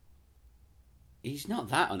 He's not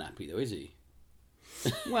that unhappy, though, is he?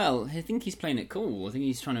 Well, I think he's playing it cool. I think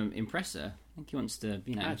he's trying to impress her. I think he wants to,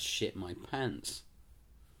 I'd shit my pants.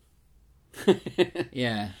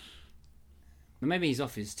 Yeah. But maybe he's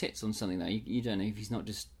off his tits on something, though. You don't know if he's not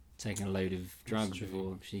just taking a load of drugs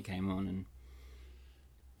before she came on,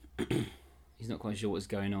 and he's not quite sure what's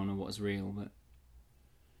going on or what's real, but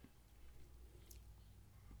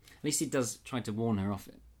at least he does try to warn her off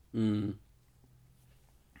it.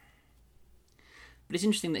 But it's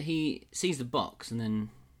interesting that he sees the box and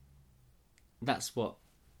then that's what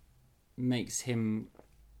makes him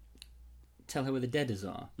tell her where the deaders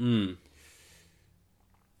are.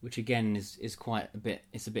 Which again is quite a bit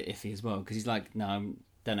iffy as well, because he's like, no, I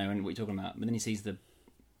don't know what you're talking about. But then he sees the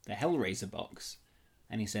Hellraiser box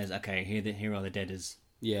and he says, okay, here are the deaders.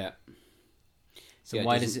 Yeah. So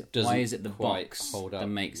why is it the box that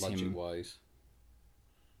makes him... wise?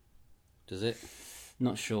 Does it?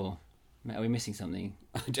 Not sure. Are we missing something?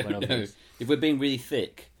 I don't know. If we're being really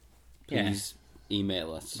thick, please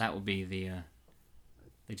email us. That will be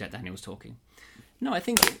the Jack Daniels talking. No, I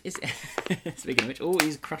think it's... Speaking of which, oh,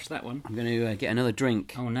 he's crushed that one. I'm going to get another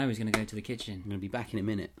drink. Oh no, he's going to go to the kitchen. I'm going to be back in a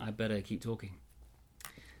minute. I better keep talking.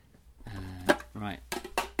 Right.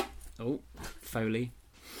 Oh, Foley.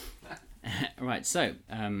 Right, so,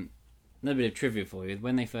 another bit of trivia for you.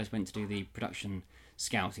 When they first went to do the production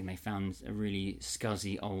scouting, they found a really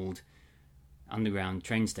scuzzy old underground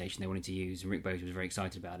train station they wanted to use, and Rick Boat was very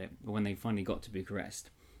excited about it. But when they finally got to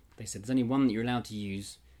Bucharest, they said, there's only one that you're allowed to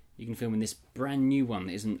use. You can film in this brand new one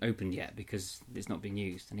that isn't opened yet because it's not being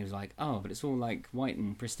used. And he was like, oh, but it's all like white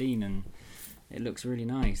and pristine and it looks really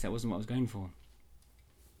nice. That wasn't what I was going for.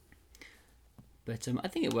 But I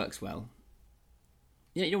think it works well.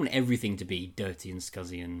 Yeah, you don't want everything to be dirty and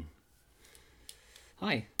scuzzy and...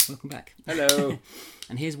 Hi, welcome back. Hello.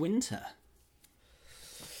 And here's Winter.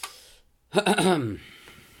 And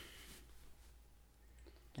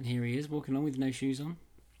here he is, walking along with no shoes on.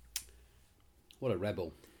 What a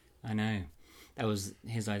rebel. I know. That was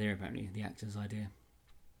his idea, apparently, the actor's idea.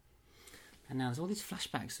 And now there's all these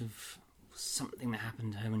flashbacks of something that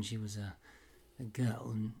happened to her when she was a girl,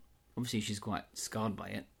 and obviously she's quite scarred by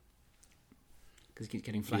it, because he keeps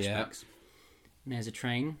getting flashbacks. Yeah. And there's a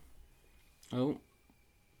train. Oh.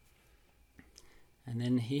 And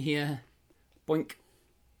then here, boink.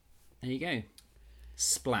 There you go.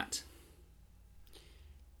 Splat.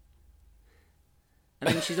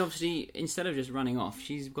 And then she's obviously, instead of just running off,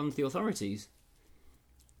 she's gone to the authorities.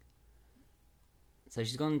 So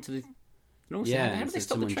she's gone to the... And also, yeah, how did they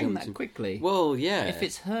stop the train that quickly? Well, yeah. If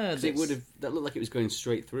it's her... It would have... That looked like it was going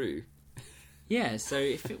straight through. Yeah, so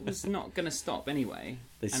if it was not going to stop anyway...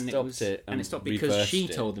 They stopped it and it stopped because she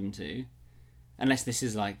told them to. Unless this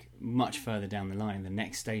is, like, much further down the line, the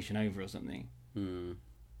next station over or something.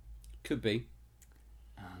 Could be.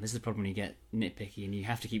 This is the problem when you get nitpicky and you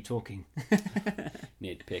have to keep talking.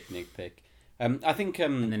 Nitpick. I think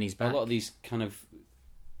and then he's back. A lot of these kind of,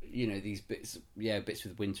 these bits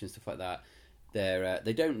with Winter and stuff like that,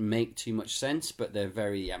 they don't make too much sense, but they're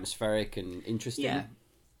very atmospheric and interesting.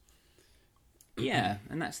 Yeah,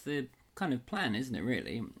 and that's the kind of plan, isn't it,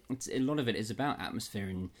 really? A lot of it is about atmosphere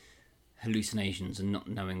and hallucinations and not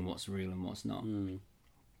knowing what's real and what's not.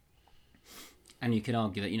 And you could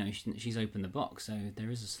argue that, she's opened the box, so there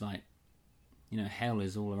is a slight, hell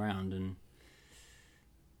is all around, and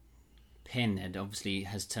Pinhead obviously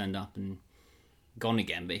has turned up and gone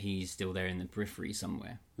again, but he's still there in the periphery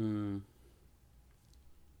somewhere. Very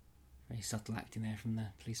subtle acting there from the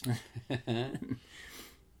policeman.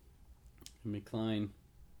 McCline.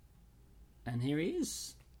 And here he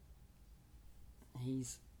is.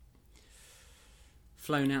 He's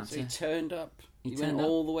flown out. So he turned up. He turned went up.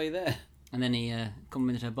 all the way there. And then he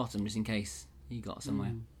complimented her bottom just in case he got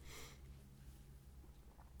somewhere.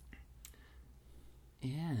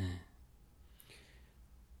 Yeah.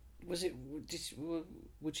 Would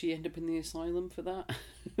she end up in the asylum for that?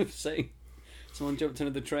 Saying someone jumped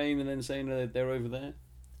under the train and then saying they're over there?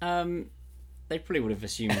 They probably would have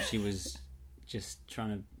assumed she was just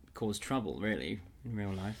trying to cause trouble, really, in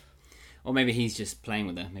real life. Or maybe he's just playing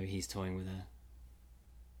with her. Maybe he's toying with her.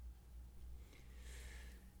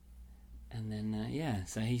 And then,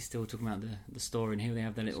 so he's still talking about the story, and here they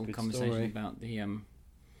have their little conversation about the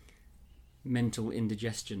mental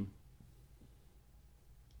indigestion.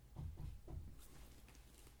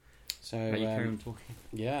 So, you carry on talking.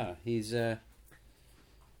 Yeah, he is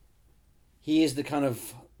the kind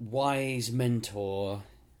of wise mentor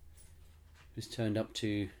who's turned up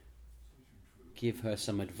to give her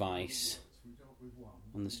some advice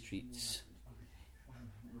on the streets.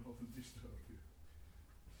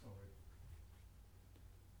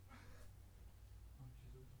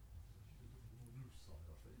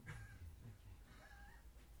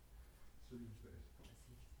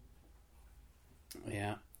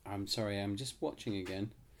 Yeah, I'm sorry, I'm just watching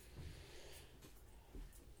again.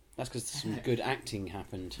 That's because some good acting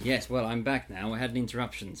happened. Yes, well, I'm back now. I had an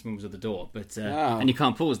interruption. Someone was at the door, but and you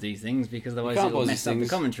can't pause these things because otherwise it'll mess up the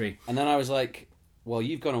commentary. And then I was like, well,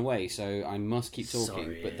 you've gone away, so I must keep talking.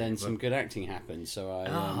 Sorry, but then some good acting happened, so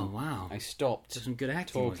I stopped some good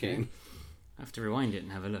acting talking. I have to rewind it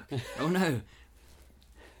and have a look. Oh no!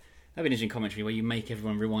 That'd be an interesting commentary where you make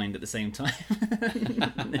everyone rewind at the same time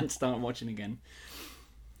and then start watching again.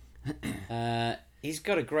 He's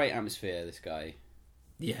got a great atmosphere, this guy.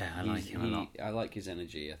 Yeah, I like him a lot. I like his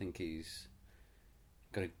energy. I think he's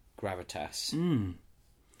got a gravitas.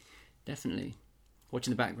 Definitely. Watch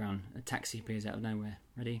in the background, a taxi appears out of nowhere.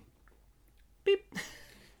 Ready? Beep.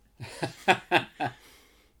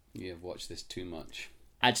 You have watched this too much.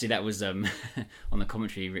 Actually, that was on the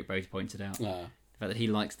commentary Rick Boat pointed out. fact that he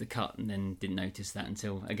likes the cut and then didn't notice that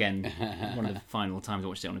until, again, one of the final times I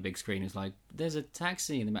watched it on a big screen, it was like, there's a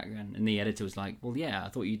taxi in the background. And the editor was like, well, yeah, I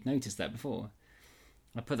thought you'd noticed that before.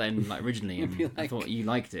 I put that in like originally, and I thought you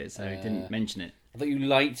liked it, so I didn't mention it. I thought you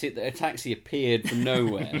liked it that a taxi appeared from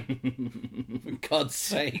nowhere. For God's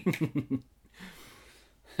sake.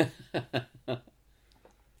 All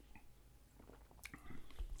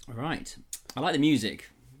right. I like the music.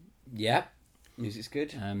 Yeah, music's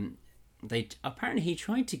good. Apparently he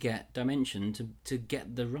tried to get Dimension to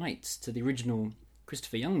get the rights to the original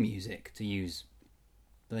Christopher Young music to use,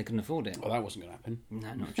 but they couldn't afford it. Well, that wasn't going to happen.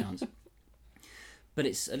 No, not a chance. But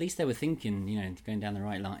it's at least they were thinking, going down the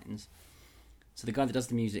right lines. So the guy that does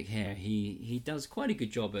the music here, he does quite a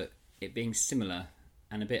good job at it being similar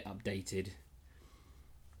and a bit updated.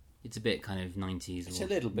 It's a bit kind of 90s. It's a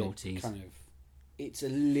little bit noughties. kind of. It's a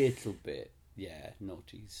little bit,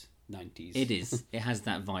 noughties, 90s. It is. It has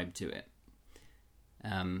that vibe to it.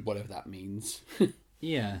 Whatever that means.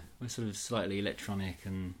 Yeah, we're sort of slightly electronic,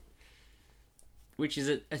 and which is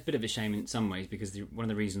a bit of a shame in some ways, because one of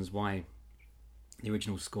the reasons why the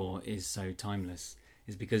original score is so timeless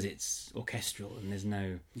is because it's orchestral and there's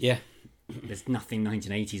nothing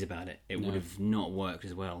 1980s about it. It would have not worked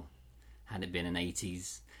as well had it been an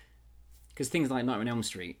 80s. Because things like Nightmare on Elm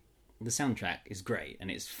Street, the soundtrack is great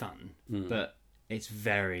and it's fun, but it's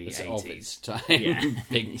very 80s. Of its time. Yeah.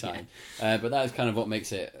 Big time. But that's kind of what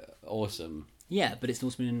makes it awesome. Yeah, but it's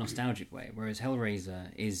also in a nostalgic way, whereas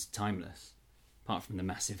Hellraiser is timeless, apart from the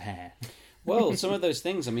massive hair. Well, some of those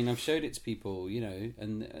things, I mean, I've showed it to people,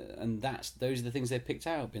 and those are the things they picked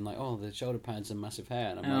out, being like, oh, the shoulder pads and massive hair.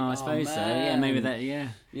 And I'm like, I suppose so. Yeah, maybe that, yeah.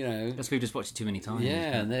 That's we've just watched it too many times.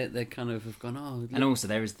 Yeah, and they kind of have gone, oh. Look. And also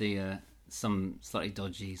there is the some slightly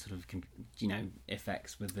dodgy sort of,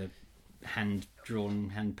 effects with the hand-drawn,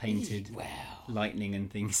 hand-painted lightning and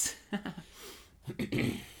things.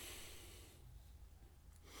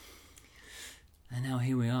 And now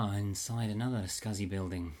here we are inside another scuzzy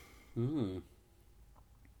building. Mm.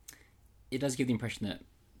 It does give the impression that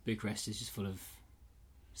Bucharest is just full of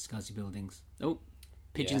scuzzy buildings. Oh,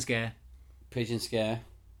 pigeon scare. Pigeon scare.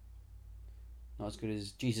 Not as good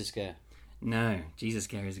as Jesus scare. No, Jesus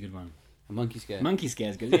scare is a good one. A monkey scare. Monkey scare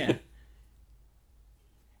is good, yeah.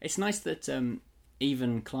 It's nice that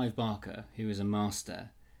even Clive Barker, who was a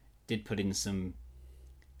master, did put in some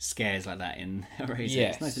scares like that in Hellraiser.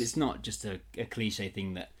 Yes. It's nice that it's not just a cliche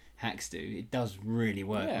thing that hacks do. It does really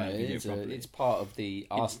work when you do it properly. It's part of the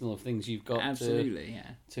arsenal of things you've got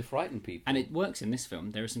to frighten people. And it works in this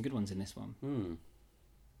film. There are some good ones in this one.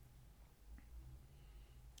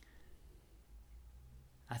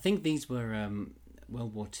 I think these were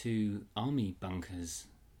World War II army bunkers,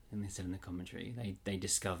 and they said in the commentary. They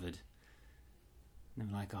discovered. And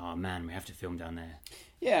they were like, oh man, we have to film down there.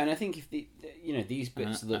 Yeah, and I think if these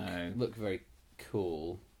bits look very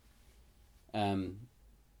cool.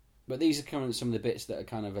 But these are kind of some of the bits that are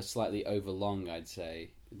kind of slightly overlong, I'd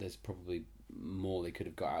say. There's probably more they could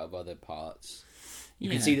have got out of other parts. You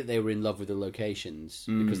can see that they were in love with the locations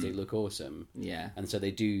because they look awesome. Yeah. And so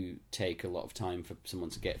they do take a lot of time for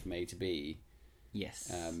someone to get from A to B.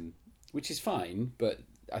 Yes. Which is fine, but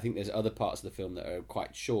I think there's other parts of the film that are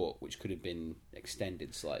quite short, which could have been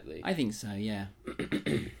extended slightly. I think so, yeah.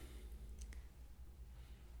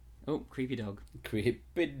 Oh, creepy dog.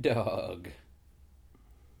 Creepy dog.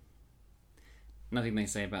 Nothing they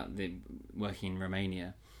say about the working in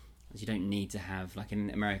Romania is you don't need to have, like in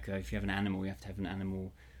America, if you have an animal, you have to have an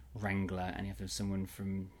animal wrangler and you have to have someone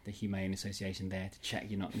from the Humane Association there to check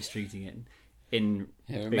you're not mistreating it. In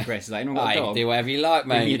Bucharest, it's like, anyone got a dog? Do whatever you like,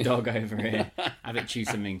 mate. Bring your dog over here. Have it chew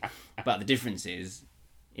something. But the difference is,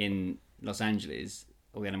 in Los Angeles,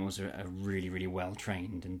 all the animals are really, really well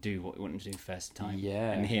trained and do what you want them to do first time.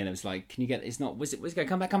 Yeah. And here, it was like, can you get? It's not. Where's it go?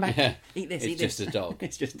 Come back. Yeah. Eat this. It's eat this. just a dog.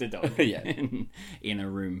 It's just a dog. Yeah. In a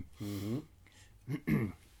room. Mm-hmm.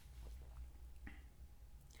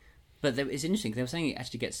 But it's interesting. They were saying it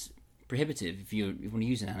actually gets prohibitive if you want to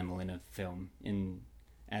use an animal in a film in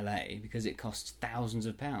LA because it costs thousands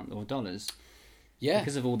of pounds or dollars. Yeah.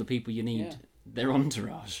 Because of all the people you need. Yeah. Their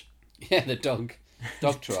entourage. Yeah, the dog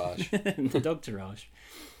tourage. The dog tourage.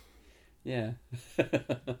 Yeah.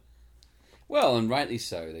 Well, and rightly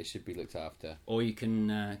so. They should be looked after. Or you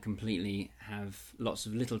can completely have lots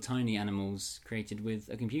of little tiny animals created with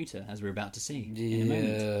a computer, as we're about to see in a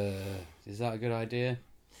moment. Is that a good idea?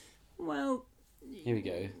 Well... Here we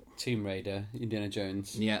go. Tomb Raider, Indiana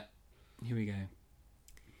Jones. Yeah. Here we go.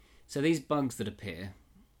 So these bugs that appear...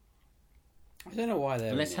 I don't know why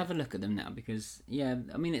they're... Let's have a look at them now, because, yeah,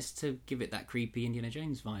 I mean, it's to give it that creepy Indiana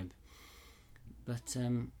Jones vibe. But,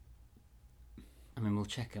 I mean, we'll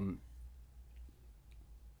check them.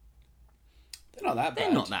 They're not that bad.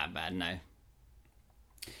 They're not that bad, no.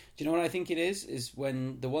 Do you know what I think it is? Is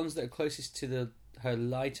when the ones that are closest to her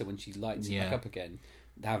lighter, when she lights it back up again,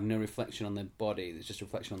 they have no reflection on their body. There's just a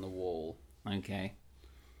reflection on the wall. Okay.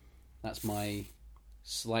 That's my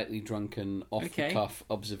slightly drunken, off-the-cuff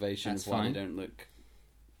observation of why they don't look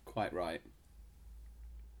quite right.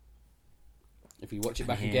 If you watch it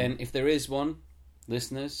back again, if there is one,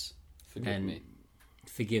 listeners, forgive me.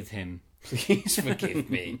 Forgive him. Please forgive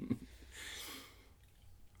me.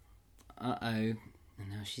 Uh-oh. And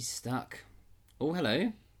now she's stuck. Oh,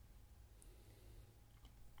 hello.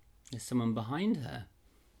 There's someone behind her.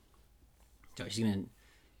 So she's going to...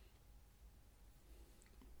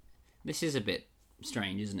 This is a bit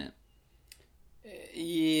strange, isn't it?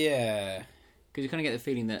 Yeah. Because you kind of get the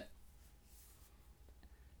feeling that...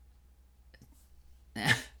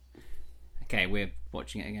 Okay, we're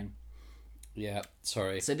watching it again. Yeah,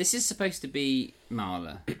 sorry. So this is supposed to be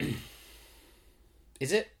Marla.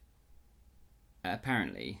 Is it?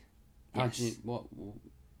 Apparently. Yes. What?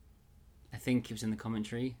 I think it was in the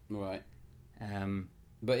commentary. Right. Um,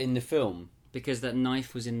 but in the film? Because that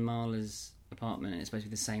knife was in Marla's apartment and it's supposed to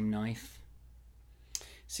be the same knife.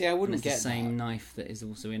 See, I wouldn't get the same knife that is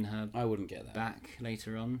also in her I wouldn't get that. back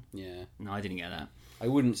later on. Yeah. No, I didn't get that. I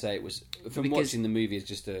wouldn't say it was... From watching the movie as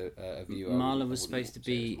just a viewer... Marla was supposed to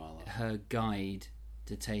be her guide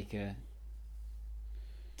to take her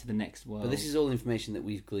to the next world. But this is all information that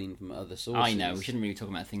we've gleaned from other sources. I know, we shouldn't really talk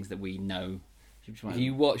about things that we know. If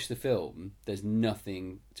you watch the film, there's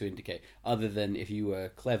nothing to indicate. Other than if you were a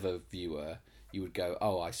clever viewer, you would go,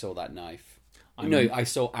 oh, I saw that knife. I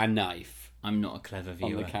saw a knife. I'm not a clever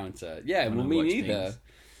viewer. On the counter. Yeah, well, me neither. Things.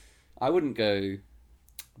 I wouldn't go...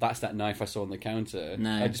 That's that knife I saw on the counter.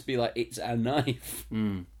 No. I'd just be like, it's a knife.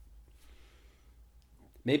 Mm.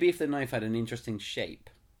 Maybe if the knife had an interesting shape.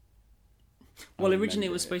 Well, originally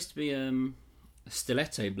it was supposed to be a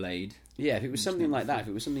stiletto blade. Yeah, if it was something like that, if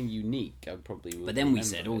it was something unique, I probably would. But then we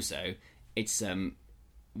said also, it's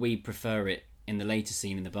we prefer it in the later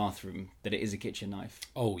scene in the bathroom that it is a kitchen knife.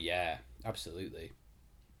 Oh, yeah, absolutely.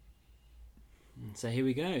 So here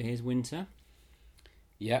we go. Here's Winter.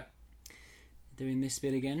 Yep. Doing this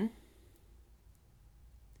bit again.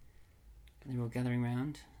 And they're all gathering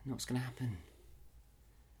round. What's going to happen?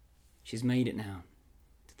 She's made it now.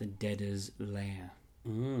 To the Deader's lair.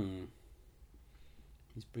 Mm.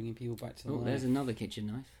 He's bringing people back to the life. There's another kitchen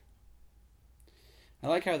knife. I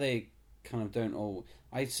like how they kind of don't all...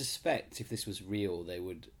 I suspect if this was real, they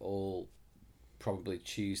would all probably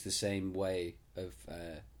choose the same way of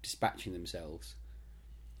dispatching themselves.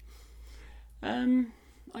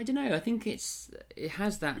 I don't know. I think it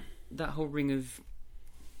has that whole ring of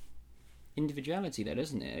individuality there,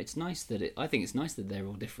 doesn't it? It's nice that I think it's nice that they're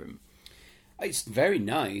all different. It's very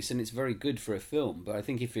nice and it's very good for a film. But I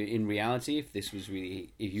think if in reality, if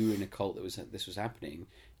you were in a cult this was happening,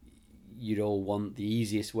 you'd all want the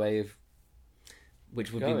easiest way of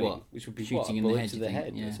which would going, be what? Which would be shooting what? in the head to the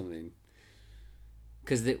head or something.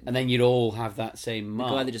 And then you'd all have that same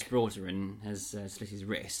mark. The guy that just brought her in has slit his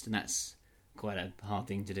wrist, and that's quite a hard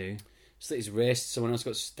thing to do. Slit his wrist, someone else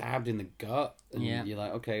got stabbed in the gut, and you're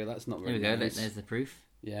like, okay, well, that's not very nice. Here we go, there's the proof.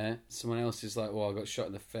 Yeah, someone else is like, well, I got shot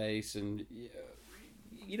in the face, and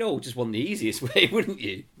you'd all just want the easiest way, wouldn't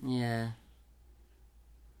you? Yeah.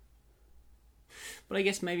 But I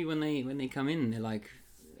guess maybe when they come in, they're like,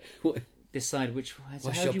 what? Decide which...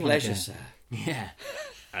 What's your pleasure, sir? Yeah.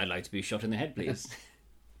 I'd like to be shot in the head, please.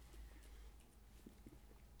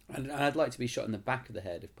 And I'd like to be shot in the back of the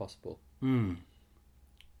head, if possible. Be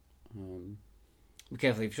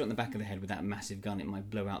careful, if you're shot in the back of the head with that massive gun, it might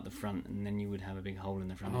blow out the front, and then you would have a big hole in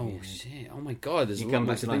the front of your head. Oh, shit. Oh, my God. There's you a come lot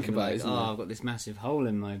more back to think about, like, isn't there? I've got this massive hole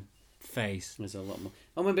in my face. There's a lot more.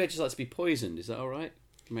 Oh, maybe I'd just like to be poisoned. Is that all right?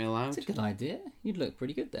 Am I allowed? That's a good idea. You'd look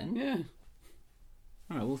pretty good then. Yeah.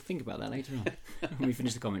 All right, we'll think about that later on when we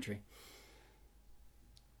finish the commentary.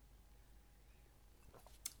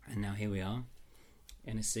 And now here we are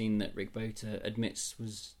in a scene that Rick Bota admits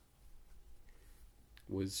was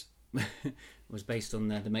based on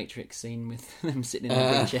the Matrix scene with them sitting in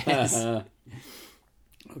the big chairs.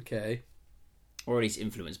 Okay. Or at least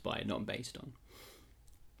influenced by it, not based on.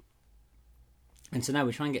 And so now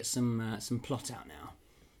we're trying to get some plot out now.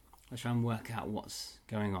 Let's try and work out what's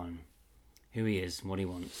going on, who he is, what he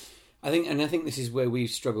wants. I think this is where we've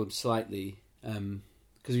struggled slightly,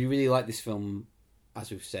 because we really like this film, as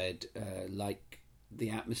we've said, like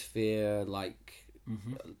the atmosphere, like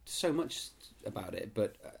so much about it.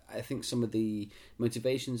 But I think some of the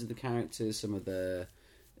motivations of the characters, some of the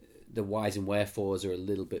whys and wherefores are a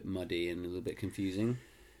little bit muddy and a little bit confusing.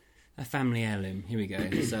 A family heirloom. Here we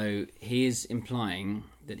go. So he is implying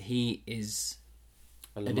that he is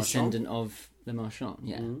a descendant of Le Marchand,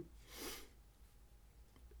 yeah. Mm.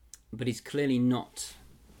 But he's clearly not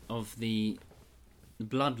of the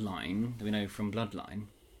bloodline that we know from Bloodline.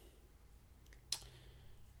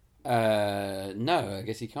 No, I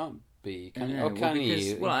guess he can't be. Can he? No, Or can because,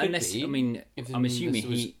 he? well, He could unless be. I mean, If I'm assuming this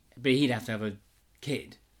was- but he'd have to have a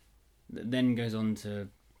kid that then goes on to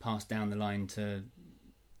pass down the line to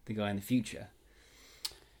the guy in the future.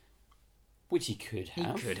 Which he could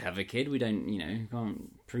have. He could have a kid. We don't,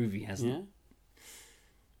 can't prove he hasn't.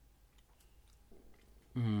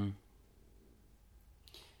 Yeah.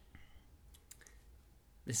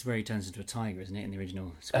 This is where he turns into a tiger, isn't it, in the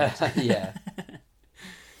original script? Yeah.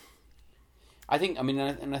 I think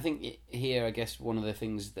here, I guess one of the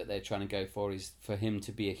things that they're trying to go for is for him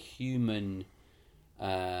to be a human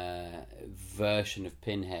version of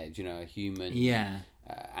Pinhead. A human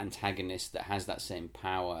antagonist that has that same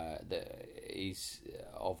power, that is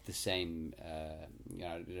of the same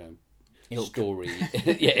Ilk. story.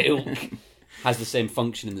 Ilk. Has the same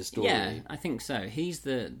function in the story. Yeah, I think so. He's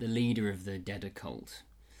the leader of the Deader cult,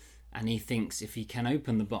 and he thinks if he can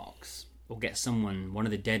open the box, or get one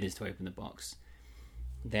of the Deaders to open the box,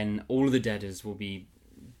 then all of the Deaders will be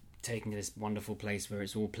taken to this wonderful place where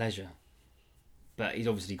it's all pleasure. But he's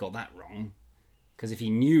obviously got that wrong, because if he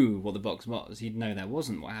knew what the box was, he'd know that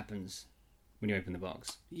wasn't what happens when you open the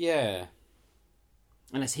box. Yeah.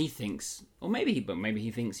 Unless he thinks, maybe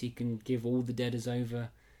he thinks he can give all the Deaders over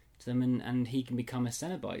to them, and he can become a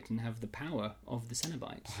Cenobite and have the power of the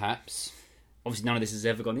Cenobites. Perhaps. Obviously, none of this has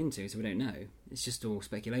ever gone into, so we don't know. It's just all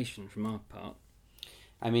speculation from our part.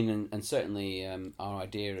 I mean, and certainly our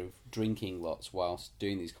idea of drinking lots whilst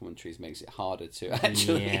doing these commentaries makes it harder to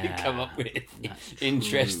actually come up with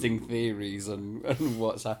interesting theories on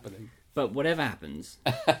what's happening. But whatever happens,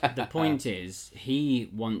 the point is,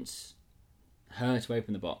 he wants her to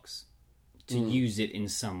open the box to use it in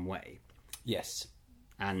some way. Yes.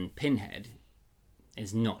 And Pinhead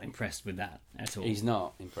is not impressed with that at all. He's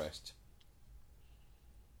not impressed.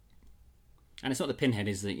 And it's not that Pinhead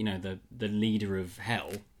is the leader of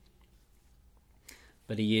hell,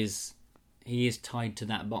 but he is tied to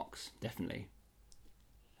that box, definitely,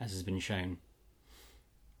 as has been shown.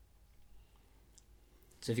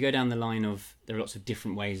 So if you go down the line of, there are lots of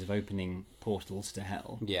different ways of opening portals to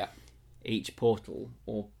hell. Yeah. Each portal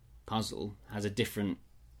or puzzle has a different,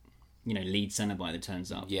 lead Cenobite that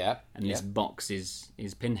turns up. Yeah. And this box is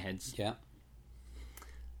Pinhead's. Yeah.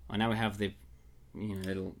 I now we have the,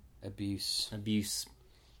 little abuse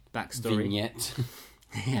backstory. Vignette.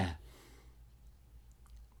 Yeah.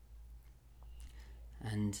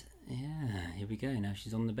 And, here we go. Now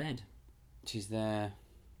she's on the bed. She's there.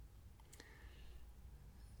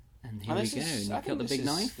 And here we go. And you got the big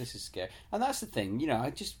knife. This is scary. And that's the thing,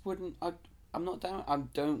 I just wouldn't... I'm not down... I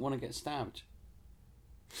don't want to get stabbed.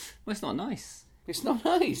 Well, it's not nice. It's not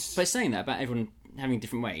nice. But saying that about everyone having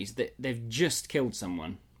different ways, they've just killed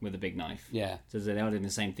someone with a big knife. Yeah. So they are doing the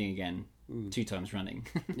same thing again, 2 times running.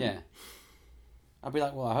 Yeah. I'd be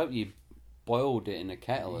like, well, I hope you boiled it in a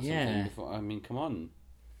kettle or something before... I mean, come on.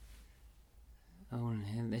 Oh,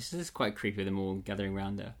 this is quite creepy, them all gathering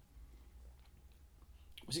around her.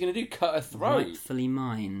 What's he going to do? Cut her throat? Rightfully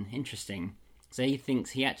mine. Interesting. So he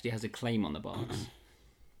thinks he actually has a claim on the box.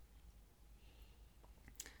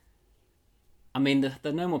 I mean,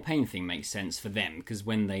 the no more pain thing makes sense for them, because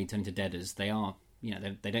when they turn into Deaders, they are,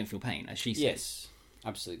 they don't feel pain, as she says. Yes,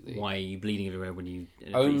 absolutely. Why are you bleeding everywhere when you...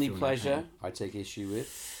 Only pleasure, I take issue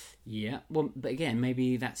with. Yeah, well, but again,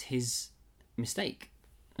 maybe that's his mistake,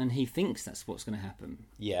 and he thinks that's what's going to happen.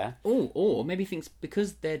 Yeah. Or maybe he thinks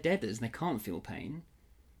because they're Deaders and they can't feel pain,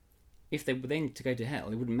 if they were then to go to hell,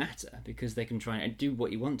 it wouldn't matter, because they can try and do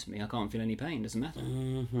what you want to me. I can't feel any pain, doesn't matter.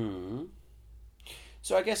 Mm-hmm.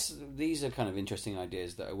 So I guess these are kind of interesting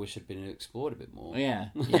ideas that I wish had been explored a bit more. Yeah.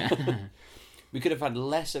 We could have had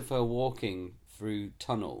less of her walking through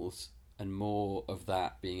tunnels and more of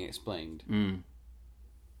that being explained.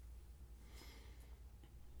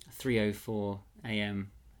 3:04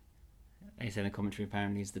 a.m. They say in the commentary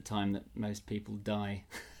apparently is the time that most people die.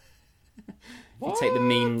 If you take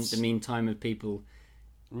the mean time of people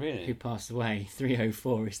who passed away,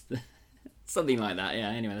 3:04 is something like that. Yeah.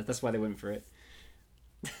 Anyway, that's why they went for it.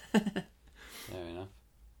 Fair enough.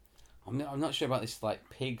 I'm not sure about this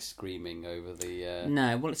pig screaming over the.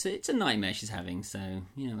 No, well, it's a nightmare she's having. So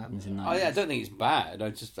what happens in nightmares. Oh yeah, I don't think it's bad.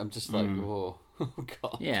 I'm just like, oh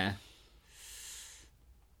god. Yeah.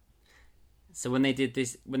 So when they did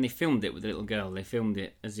this, when they filmed it with the little girl, they filmed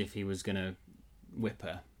it as if he was going to whip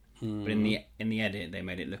her. But in the edit, they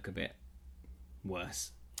made it look a bit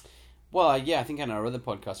worse. Well, yeah, I think in our other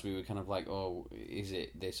podcast we were kind of like, oh, is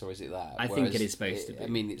it this or is it that? I think it is supposed to be. I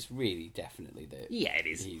mean, it's really definitely that. Yeah, it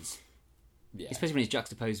is. Yeah. Especially when it's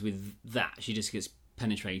juxtaposed with that, she just gets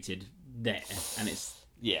penetrated there, and it's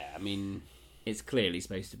Yeah, I mean, it's clearly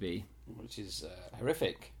supposed to be. which is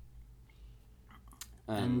horrific.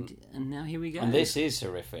 And now here we go. And this is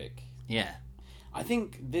horrific. Yeah. I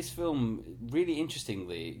think this film, really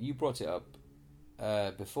interestingly, you brought it up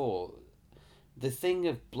before, the thing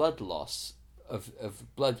of blood loss, of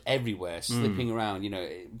blood everywhere, slipping around,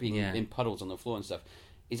 being in puddles on the floor and stuff,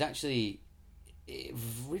 is actually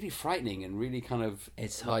really frightening and really kind of...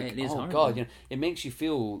 It like, is oh horrible. God, it makes you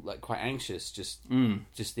feel like quite anxious just in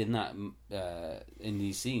that, in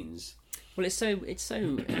these scenes. Well, it's so. I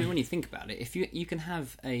mean, when you think about it, if you can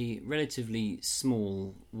have a relatively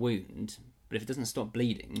small wound, but if it doesn't stop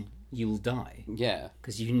bleeding, you'll die. Yeah.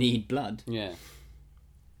 Because you need blood. Yeah.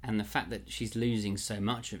 And the fact that she's losing so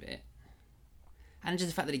much of it, and just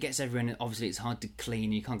the fact that it gets everywhere, and obviously it's hard to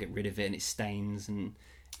clean, you can't get rid of it, and it stains, and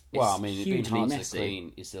it's Well, I mean, it being hugely hard messy. to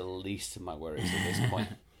clean is the least of my worries at this point.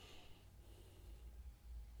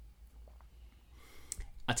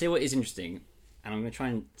 I'll tell you what is interesting, and I'm going to try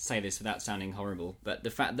and say this without sounding horrible, but the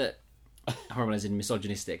fact that... horrible as in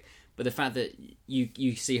misogynistic, but the fact that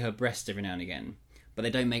you see her breasts every now and again, but they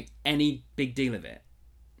don't make any big deal of it.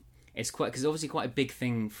 It's because obviously quite a big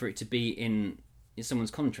thing for it to be in someone's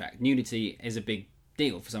contract. Nudity is a big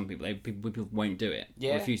deal for some people. People won't do it,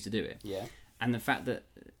 Yeah. refuse to do it. Yeah. And the fact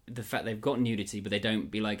they've got nudity, but they don't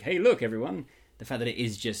be like, "Hey, look, everyone!" The fact that it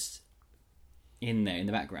is just in there in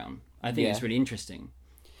the background, I think it's really interesting,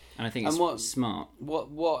 and I think it's smart.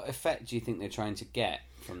 What effect do you think they're trying to get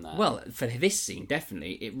from that? Well, for this scene,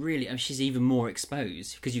 definitely, it really... I mean, she's even more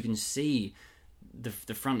exposed, because you can see the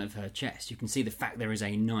front of her chest. You can see the fact there is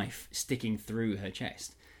a knife sticking through her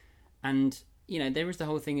chest. And, there is the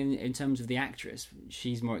whole thing in terms of the actress.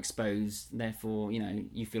 She's more exposed, therefore,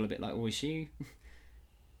 you feel a bit like, oh, is she...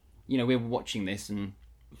 we're watching this, and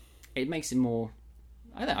it makes it more...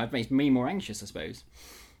 I don't know, it makes me more anxious, I suppose.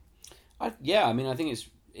 I think it's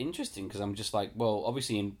interesting, because I'm just like, well,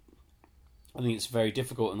 obviously I think it's very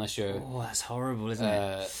difficult unless you're... Oh, that's horrible, isn't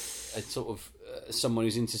it? A sort of someone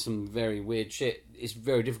who's into some very weird shit. It's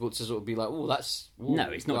very difficult to sort of be like, oh, that's... Ooh, no,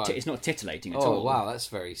 it's not. God. It's not titillating at Oh, all. wow, that's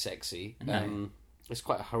very sexy. No. It's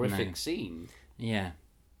quite a horrific scene. Yeah.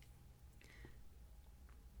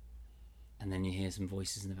 And then you hear some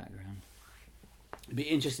voices in the background. It'd be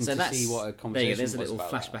interesting to see what a conversation there's a was little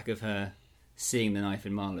about flashback of her seeing the knife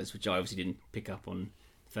in Marla's, which I obviously didn't pick up on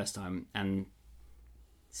the first time, and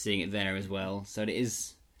seeing it there as well. So it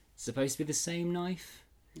is supposed to be the same knife.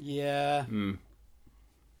 Yeah.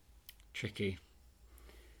 Tricky.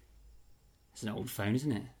 It's an old phone,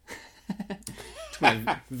 isn't it? Talking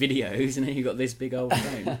about videos, and then you've got this big old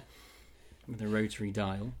phone with a rotary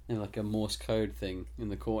dial. And like a Morse code thing in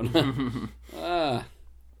the corner. I've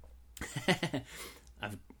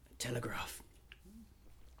a telegraph.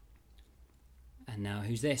 And now,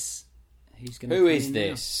 who's this? Who is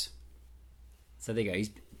this? So there you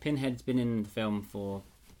go. Pinhead's been in the film for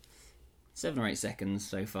 7 or 8 seconds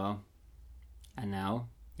so far, and now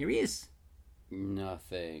here he is.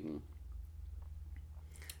 Nothing.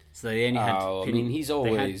 So they only had. he's they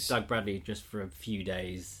always... had Doug Bradley just for a few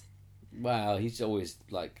days. Wow, he's always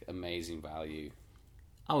like amazing value.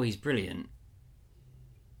 Oh, he's brilliant.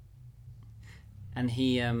 And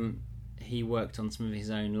he worked on some of his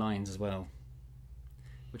own lines as well,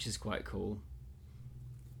 which is quite cool.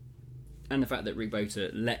 And the fact that Rick Bota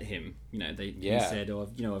let him, he said, "Oh,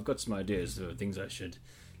 I've got some ideas of things I should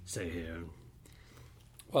say here."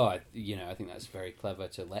 Well, I think that's very clever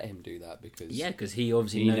to let him do that, because because he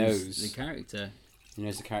obviously knows the character. He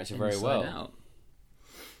knows the character very inside well. out.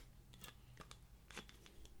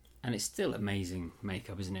 And it's still amazing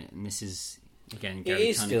makeup, isn't it? And this is again, Gary It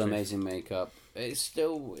is still Tunnicliffe. amazing makeup. It's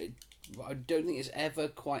still. I don't think it's ever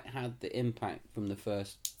quite had the impact from the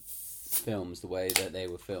first films the way that they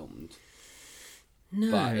were filmed. No,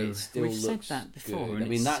 but it still we've looks said that before. good. And I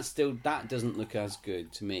mean, that doesn't look as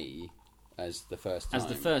good to me as the first time. as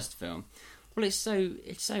the first film. Well, it's so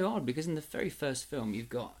odd, because in the very first film you've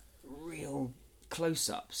got real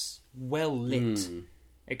close-ups, well lit,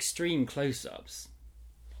 extreme close-ups,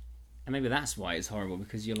 and maybe that's why it's horrible,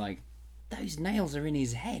 because you're like, those nails are in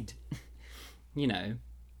his head, and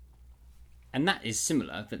that is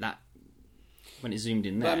similar, but that when it's zoomed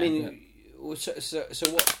in there. But I mean, so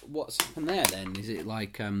what's happened there then? Is it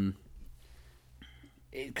like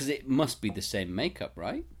because it must be the same makeup,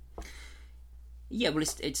 right? yeah, well,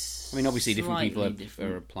 it's. I mean, obviously, different people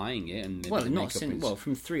different. are applying it, and Well, the not makeup since. is... Well,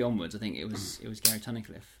 from 3 onwards, I think it was Gary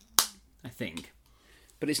Tunnicliffe. I think.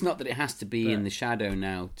 But it's not that it has to be But- in the shadow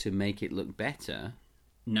now to make it look better.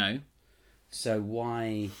 No. So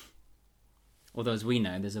why? Although, as we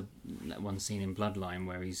know, there's that one scene in Bloodline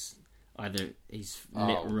where he's lit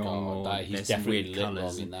wrong, or he's there's some definitely weird lit colours.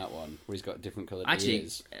 wrong in that one, where he's got different coloured Actually,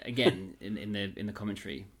 ears. again, in the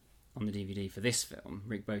commentary on the DVD for this film,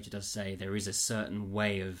 Rick Bocher does say there is a certain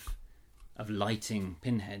way of lighting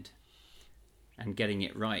Pinhead and getting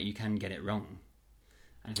it right. You can get it wrong.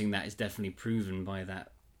 I think that is definitely proven by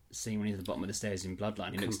that scene when he's at the bottom of the stairs in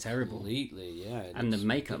Bloodline. It looks terrible. Completely, yeah. it And the looks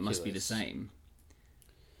makeup must be the ridiculous. same.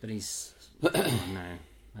 But he's... oh,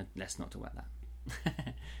 no. Let's not talk about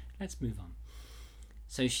that. Let's move on.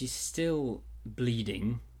 So she's still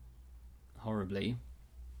bleeding horribly.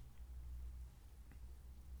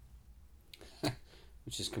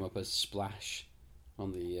 Which has come up as splash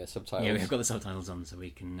on the subtitles. Yeah, we've got the subtitles on so we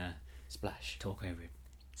can splash. talk over it.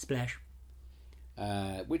 Splash.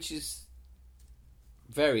 Which is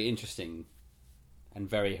very interesting and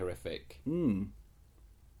very horrific. Who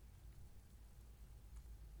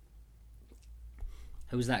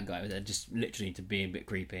was that guy? Was that just literally to be a bit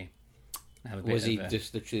creepy? Have a bit Was he of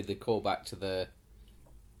just literally the callback to the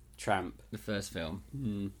tramp? the first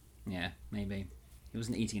film? Yeah, maybe. He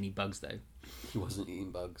wasn't eating any bugs though. He wasn't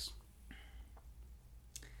eating bugs.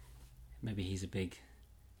 Maybe he's a big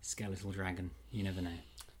skeletal dragon. You never know.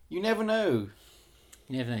 You never know.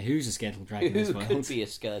 You never know who's a skeletal dragon in Who this world. could be a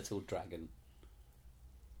skeletal dragon?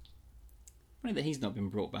 Funny that he's not been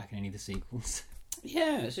brought back in any of the sequels.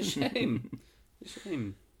 Yeah, it's a shame. It's a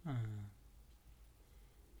shame.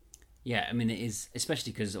 Yeah, I mean it is,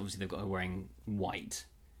 especially because obviously they've got her wearing white,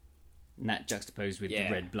 and that juxtaposed with Yeah.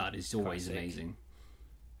 the red blood is always Classic. amazing.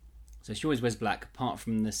 So she always wears black, apart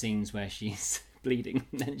from the scenes where she's bleeding,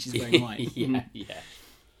 and then she's wearing white. yeah.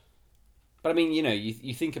 But I mean,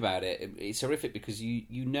 you think about it. It's horrific because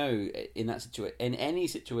you know in that situation, in any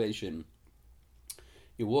situation,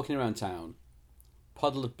 you're walking around town,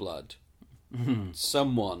 puddle of blood.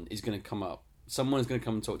 Someone is going to come up. Someone is going to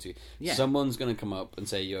come and talk to you. Yeah. Someone's going to come up and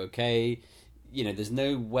say, "You're okay." There's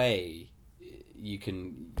no way you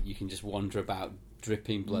can just wander about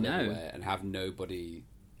dripping blood No. everywhere and have nobody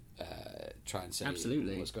try and say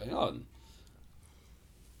Absolutely. what's going on.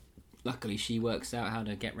 Luckily, she works out how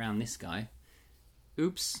to get round this guy.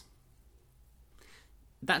 Oops.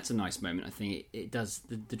 That's a nice moment, I think. It does.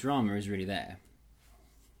 The drama is really there.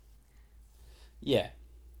 Yeah.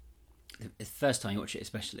 The first time you watch it,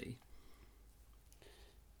 especially.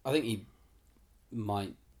 I think he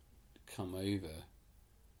might come over,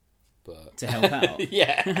 but To help out.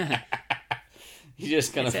 yeah, he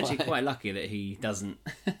just kind It's of actually like, quite lucky that he doesn't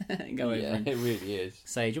go over yeah, and it really is.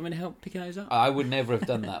 say, "Do you want me to help picking those up?" I would never have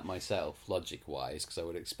done that myself, logic wise, because I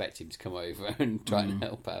would expect him to come over and try and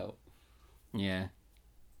help out. Yeah.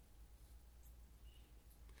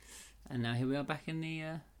 And now here we are back in the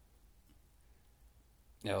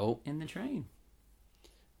Oh, train.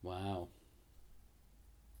 wow!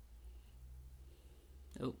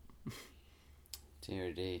 Oh.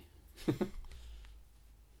 Dear D.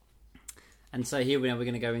 And so here we are. We're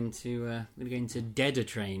going to go into Deader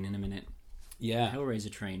Train in a minute. Yeah,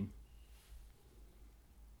 Hellraiser Train.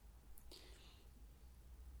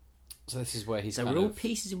 so this is where he's. So kind we're all of,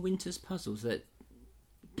 pieces in Winter's puzzles that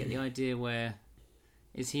get the idea where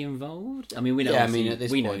is he involved? I mean, we know. Yeah, I obviously, mean, at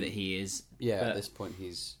this we know point- that he is. Yeah, but- at this point he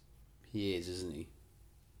is, isn't he?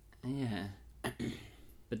 Yeah.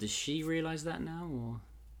 But does she realise that now, or?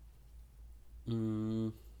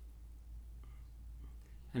 Mm.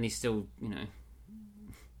 And he's still,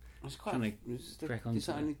 It's quite. Trying to Is crack on that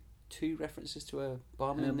to it. only 2 references to a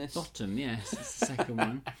barman in this? bottom. Yes, it's the second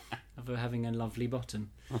one of her having a lovely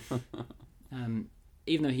bottom.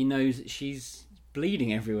 Even though he knows that she's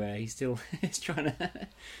bleeding everywhere, he still is trying to.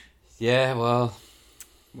 Yeah, well,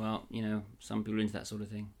 Well, some people are into that sort of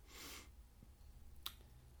thing.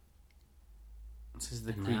 this is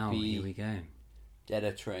the And now here we creepy go.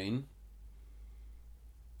 Deader train.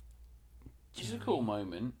 Which is a cool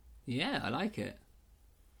moment. Yeah, I like it.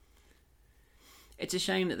 It's a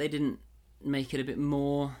shame that they didn't make it a bit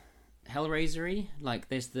more Hellraiser-y. Like,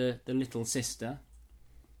 there's the little sister,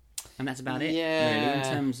 and that's about it. Yeah. Really,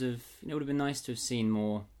 in terms of, it would have been nice to have seen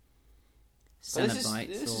more But Cenobites.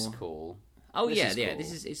 this is cool. Oh This yeah, is yeah. cool.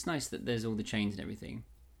 It's nice that there's all the chains and everything.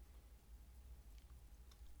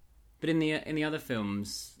 But in the other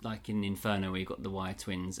films, like in Inferno, where you got the wire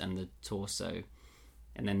twins and the torso,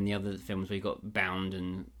 and then the other films where you got Bound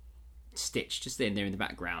and Stitch just there in the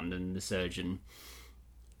background, and the surgeon.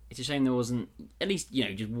 It's a shame there wasn't at least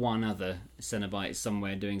just one other Cenobite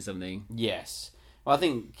somewhere doing something. Yes. Well, I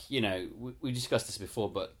think, we discussed this before,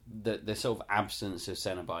 but the sort of absence of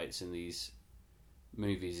Cenobites in these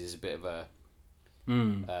movies is a bit of a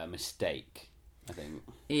mistake, I think.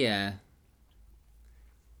 Yeah.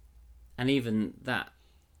 And even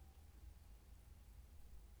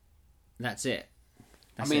that's it.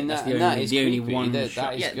 That's I mean, That's that is the only creepy. one That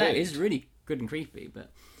shot. is Yeah, good. that is really good and creepy,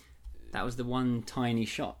 but that was the one tiny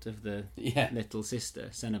shot of the little sister,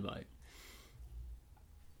 Cenobite,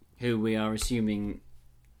 who we are assuming...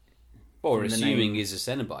 Or from the assuming name- is a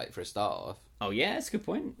Cenobite for a start off. Oh, yeah, that's a good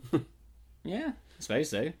point. Yeah, I suppose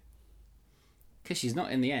so. Because she's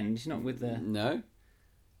not in the end. She's not with the... No?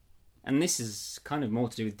 And this is kind of more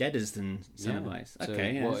to do with Deaders than Cenobites. So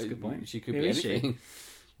Okay, yeah, what- that's a good point. She could Who be is she? anything.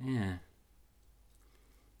 Yeah.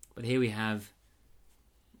 But here we have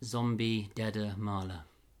Zombie Deader Marla.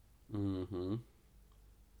 Mm-hmm. Which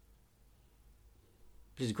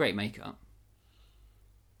is great makeup.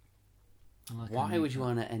 I like her Why would makeup. you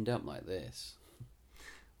want to end up like this?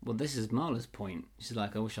 Well, this is Marla's point. She's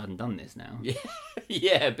like, I wish I hadn't done this now. Yeah,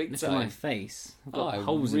 yeah, big Look at my time. face. I've Oh, got I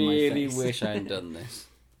holes in my really face. wish I hadn't done this.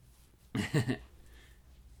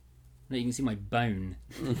 No, you can see my bone,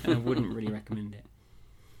 and I wouldn't really recommend it.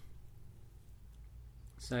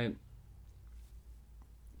 So,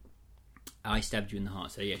 I stabbed you in the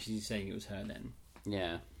heart. So yeah, she's saying it was her then.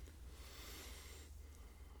 Yeah.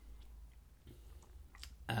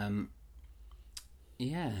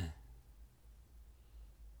 Yeah.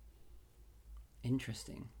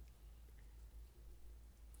 Interesting.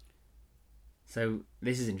 So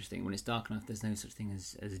this is interesting. When it's dark enough, there's no such thing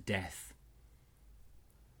as death.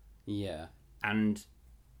 Yeah.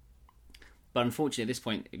 But unfortunately, at this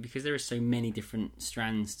point, because there are so many different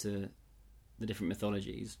strands to the different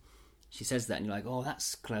mythologies, she says that, and you're like, "Oh,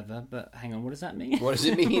 that's clever." But hang on, what does that mean? What does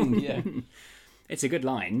it mean? Yeah. It's a good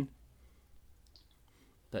line.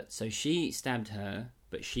 But so she stabbed her,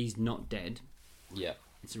 but she's not dead. Yeah.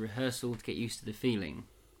 It's a rehearsal to get used to the feeling.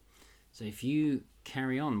 So if you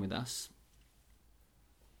carry on with us,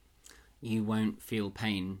 you won't feel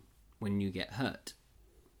pain when you get hurt.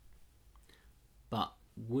 But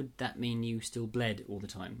would that mean you still bled all the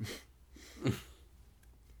time?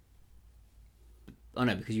 Oh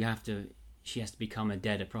no, because she has to become a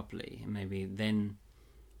deader properly, and maybe then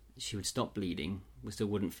she would stop bleeding, but still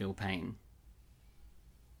wouldn't feel pain.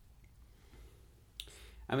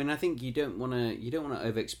 I mean, I think you don't want to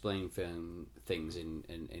over-explain things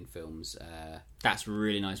in films. That's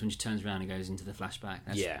really nice when she turns around and goes into the flashback.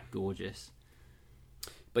 That's gorgeous.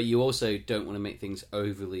 But you also don't want to make things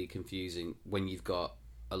overly confusing when you've got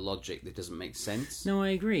a logic that doesn't make sense. No,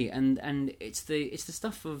 I agree, and it's the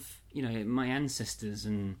stuff of, you know, my ancestors,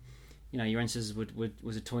 and you know, your ancestors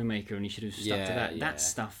was a toy maker and you should have stuck to that. Yeah. That's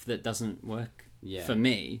stuff that doesn't work Yeah. for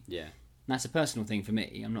me. Yeah. That's a personal thing for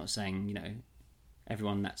me. I'm not saying, you know,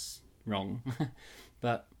 everyone that's wrong,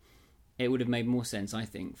 but it would have made more sense, I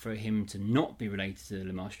think, for him to not be related to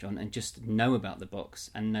Le Marchand and just know about the box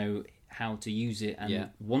and know how to use it and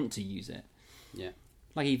want to use it. Yeah.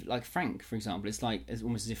 Like Frank, for example, it's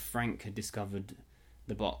almost as if Frank had discovered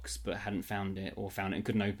the box but hadn't found it, or found it and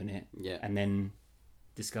couldn't open it, and then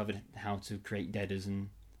discovered how to create deaders. And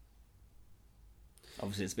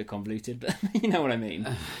obviously it's a bit convoluted, but you know what I mean.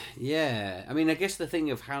 Yeah. I mean, I guess the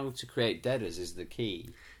thing of how to create deaders is the key.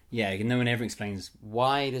 Yeah, no one ever explains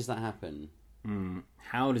Why does that happen?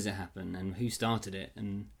 how does it happen and who started it,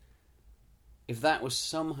 and If that was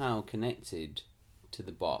somehow connected to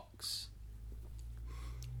the box...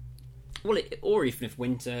 well, or even if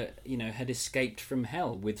Winter, you know, had escaped from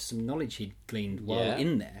hell with some knowledge he'd gleaned while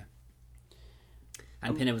in there,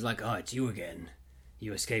 and Pinner was like, "Oh, it's you again.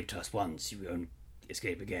 You escaped us once. You won't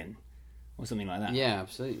escape again," or something like that. Yeah,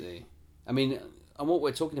 absolutely. I mean, and what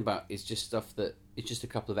we're talking about is just stuff that... It's just a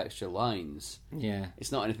couple of extra lines. Yeah.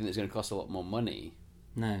 It's not anything that's going to cost a lot more money.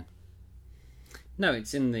 No,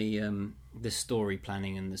 it's in the story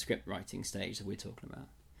planning and the script writing stage that we're talking about.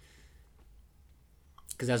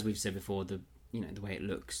 Because as we've said before, the way it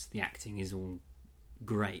looks, the acting is all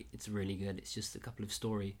great. It's really good. It's just a couple of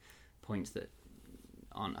story points that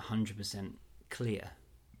aren't 100% clear.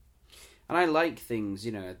 And I like things,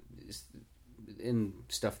 you know, in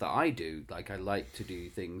stuff that I do. Like, I like to do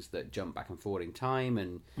things that jump back and forward in time,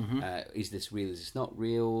 and is this real, is this not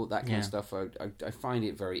real, that kind of stuff. I find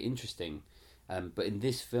it very interesting. But in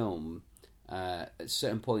this film, at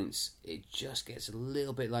certain points, it just gets a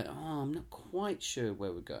little bit like, oh, I'm not quite sure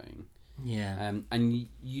where we're going. Yeah. And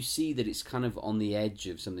you see that it's kind of on the edge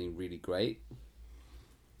of something really great.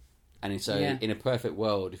 And so, in a perfect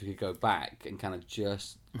world, if you could go back and kind of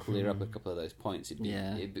just clear up a couple of those points, it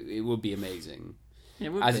would be amazing. It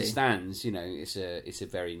would As be. it stands, you know, it's a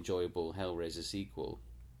very enjoyable Hellraiser sequel.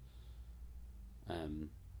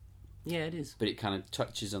 Yeah, it is. But it kind of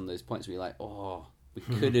touches on those points where you're like, oh, We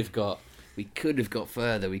could have got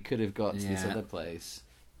further. We could have got to this Yeah. other place.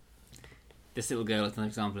 This little girl is an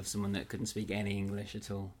example of someone that couldn't speak any English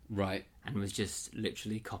at all Right. and was just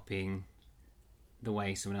literally copying the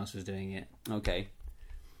way someone else was doing it. Okay.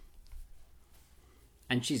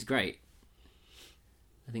 And she's great.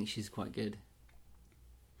 I think she's quite good.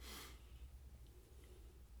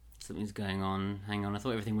 Something's going on. Hang on, I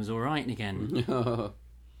thought everything was all right again. No.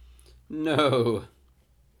 No.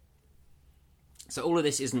 So all of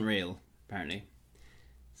this isn't real, apparently.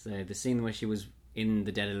 So the scene where she was in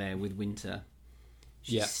the Dead Lair with Winter,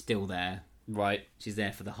 she's Yeah. still there. Right. She's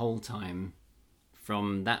there for the whole time,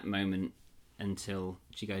 from that moment until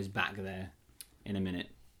she goes back there in a minute.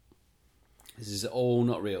 This is all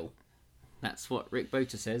not real. That's what Rick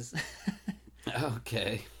Bota says.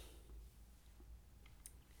 Okay.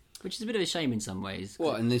 Which is a bit of a shame in some ways.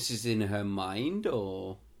 What, and this is in her mind,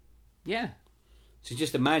 or... Yeah. She's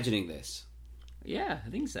just imagining this? Yeah, I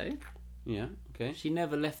think so. Yeah, okay. She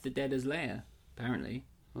never left the Dead's lair, apparently.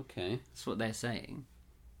 Okay. That's what they're saying.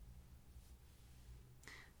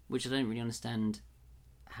 Which I don't really understand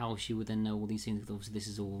how she would then know all these things, because obviously this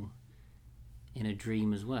is all in a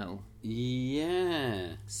dream as well.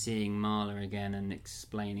 Yeah. Seeing Marla again and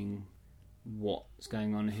explaining what's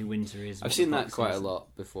going on, who Winter is. I've seen that quite a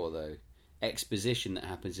lot before, though. Exposition that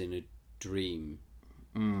happens in a dream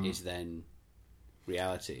is then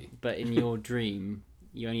reality. But in your dream,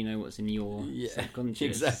 you only know what's in your subconscious.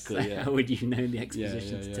 Exactly, So yeah. how would you know the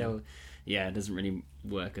exposition Yeah. to tell? Yeah, it doesn't really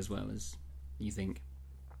work as well as you think.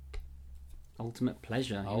 Ultimate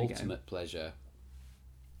pleasure. Here we go. Ultimate pleasure.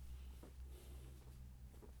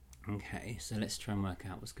 Okay, so let's try and work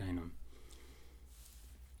out what's going on.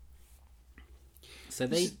 So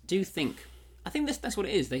they do think... I think that's what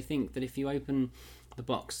it is. They think that if you open the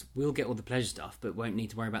box, we'll get all the pleasure stuff, but won't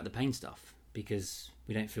need to worry about the pain stuff, because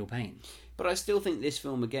we don't feel pain. But I still think this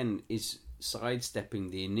film, again, is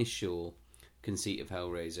sidestepping the initial conceit of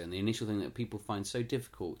Hellraiser and the initial thing that people find so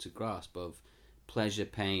difficult to grasp of pleasure,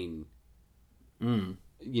 pain. You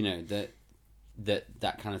know,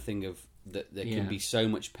 that kind of thing of... that there can be so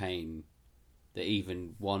much pain that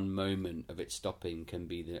even one moment of it stopping can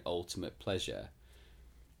be the ultimate pleasure.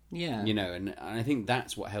 Yeah. You know, and I think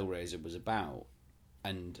that's what Hellraiser was about.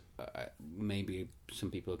 And maybe some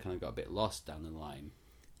people have kind of got a bit lost down the line.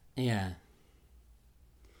 Yeah.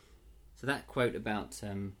 So that quote about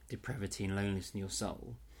depravity and loneliness in your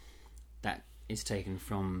soul, that is taken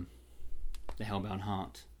from the Hellbound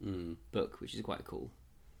Heart book, which is quite cool.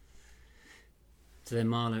 So then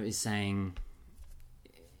Marla is saying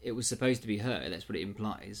it was supposed to be her, that's what it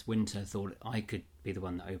implies. Winter thought I could be the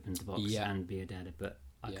one that opens the box and be a dead, but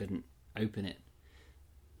I couldn't open it.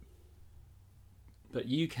 But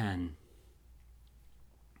you can.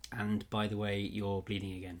 And by the way, you're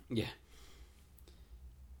bleeding again. Yeah.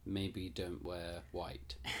 Maybe don't wear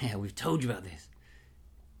white. Yeah, we've told you about this.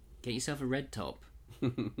 Get yourself a red top.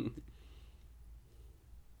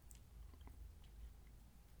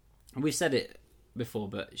 We've said it before,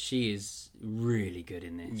 but she is really good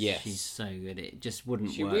in this. Yes. She's so good. It just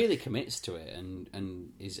wouldn't She work. really commits to it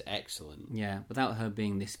and is excellent. Yeah, without her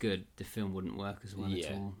being this good, the film wouldn't work as well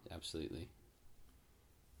at all. Absolutely.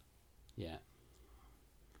 Yeah.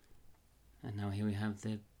 And now here we have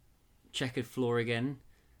the checkered floor again.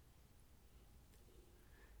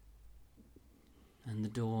 And the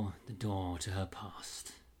door to her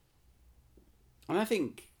past. And I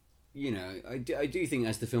think, you know, I do think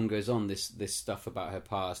as the film goes on, this stuff about her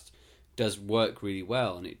past does work really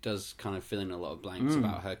well, and it does kind of fill in a lot of blanks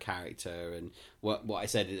about her character and what I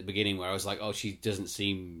said at the beginning, where I was like, oh, she doesn't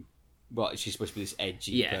seem... Well, she's supposed to be this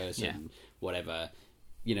edgy person, whatever.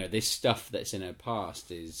 You know, this stuff that's in her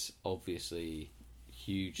past is obviously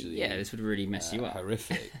hugely... Yeah, this would really mess you up.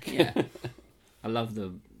 Horrific. Yeah. I love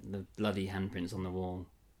the bloody handprints on the wall.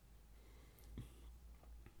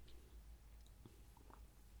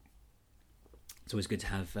 It's always good to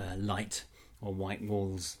have light or white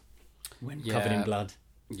walls when covered in blood.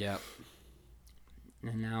 Yeah.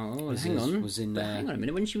 And now, hang on a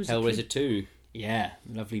minute. When she was Hellraiser 2. Yeah,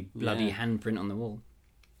 lovely bloody handprint on the wall.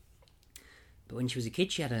 But when she was a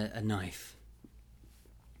kid, she had a knife.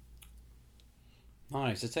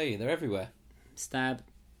 Nice, I tell you, they're everywhere. Stab.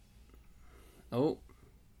 Oh.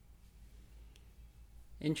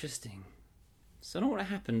 Interesting. So I don't know what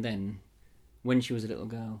happened then, when she was a little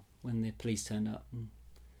girl, when the police turned up.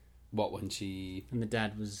 What, when she... And the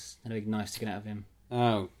dad had a big knife sticking out of him.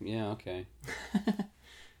 Oh, yeah, okay.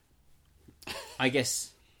 I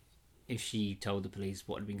guess if she told the police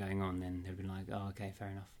what had been going on, then they'd be like, oh, okay, fair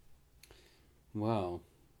enough. Well,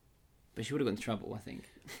 But she would have got into trouble, I think.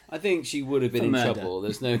 I think she would have been For in murder. trouble.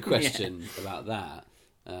 There's no question about that.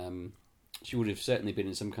 She would have certainly been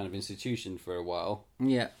in some kind of institution for a while.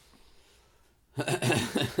 Yeah.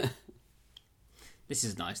 This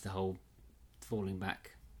is nice, the whole falling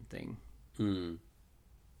back thing. And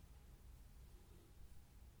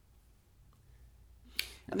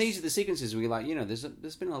these are the sequences where you're like,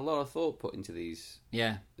 there's been a lot of thought put into these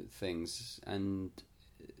Yeah. things, and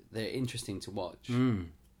they're interesting to watch.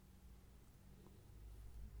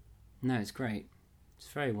 No, it's great. It's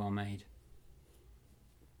very well made.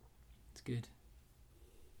 It's good.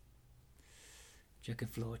 Checkered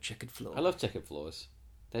floor. I love checkered floors.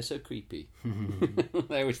 They're so creepy.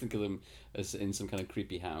 I always think of them as in some kind of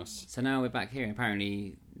creepy house. So now we're back here.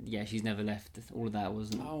 Apparently, yeah, she's never left. All of that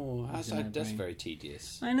wasn't. Oh, was in her that's brain. very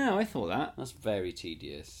tedious. I know. I thought that. That's very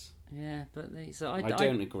tedious. Yeah, but I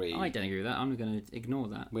don't agree. I don't agree with that. I'm going to ignore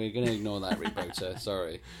that. We're going to ignore that, Rick Boter.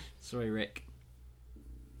 Sorry. Sorry, Rick.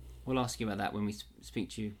 We'll ask you about that when we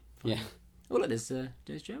speak to you. Yeah. Oh, look,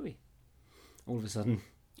 there's Joey. All of a sudden.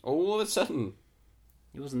 All of a sudden.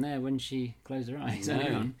 He wasn't there when she closed her eyes. No,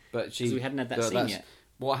 earlier on, but 'cause we hadn't had that scene yet.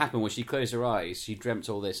 What happened was she closed her eyes, she dreamt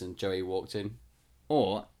all this, and Joey walked in.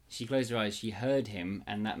 Or she closed her eyes, she heard him,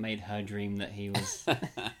 and that made her dream that he was...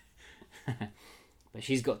 But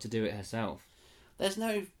she's got to do it herself. There's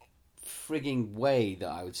no frigging way that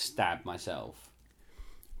I would stab myself.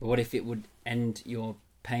 But what if it would end your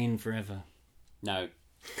pain forever? No.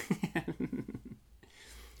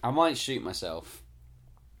 I might shoot myself,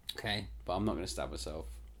 Okay. but I'm not going to stab myself.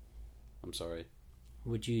 I'm sorry.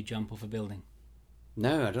 Would you jump off a building?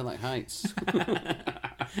 No, I don't like heights.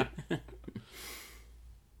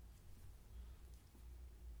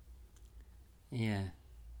 Yeah.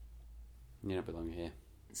 You don't belong here.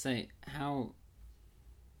 So, how...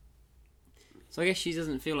 So I guess she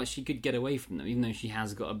doesn't feel like she could get away from them, even though she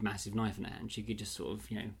has got a massive knife in her hand. She could just sort of,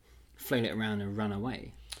 flail it around and run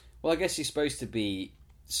away. Well, I guess she's supposed to be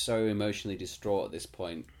so emotionally distraught at this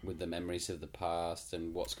point with the memories of the past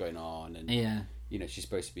and what's going on, and Yeah. she's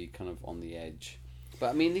supposed to be kind of on the edge.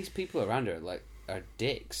 But I mean, these people around her are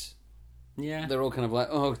dicks. Yeah. They're all kind of like,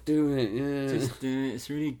 "Oh, do it, yeah, Just do it. It's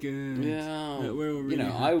really good. yeah." We're all really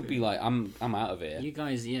I would happy. be like, "I'm out of here. You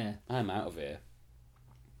guys, yeah. I'm out of here."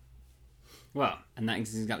 Well, and that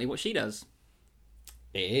is exactly what she does.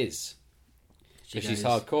 It is. She She's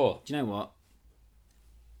goes, hardcore. Do you know what?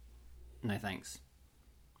 No thanks.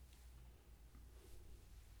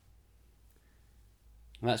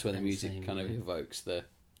 And that's where the And music same kind of way. evokes the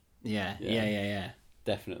Yeah.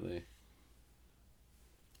 definitely.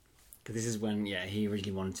 Because this is when, he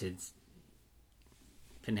originally wanted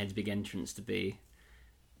Pinhead's big entrance to be,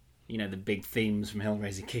 the big themes from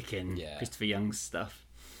Hellraiser kick in. Yeah. Christopher Young's stuff.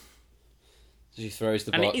 She throws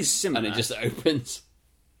the And it box, is similar. and it just opens.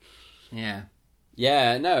 Yeah.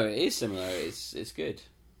 Yeah, no, it is similar. It's good.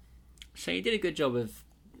 So you did a good job of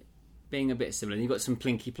being a bit similar. You've got some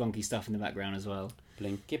plinky plonky stuff in the background as well.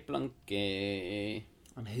 Blinky blunky.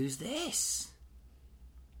 And who's this?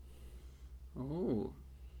 Oh.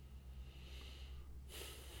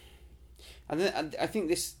 And I think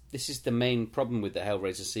this is the main problem with the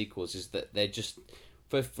Hellraiser sequels, is that they're just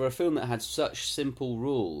for a film that had such simple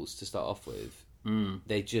rules to start off with,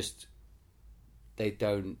 they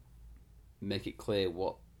don't make it clear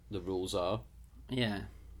what the rules are. Yeah.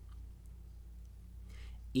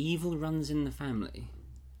 Evil runs in the family,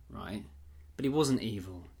 right? But he wasn't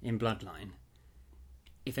evil in Bloodline.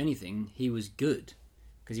 If anything, he was good,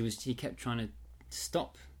 because he kept trying to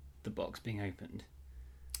stop the box being opened.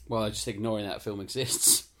 Well, just ignoring that film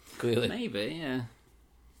exists, clearly. Maybe, yeah.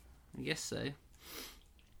 I guess so.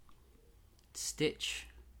 Stitch.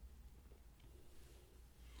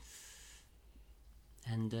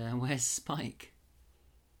 And where's Spike?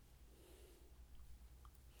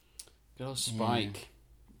 Good old Spike.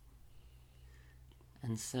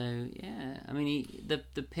 And so, I mean,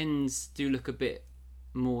 the pins do look a bit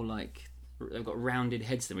more like they've got rounded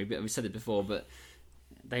heads than we've said it before, but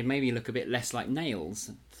they maybe look a bit less like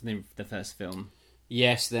nails than the first film.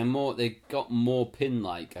 Yes, they got more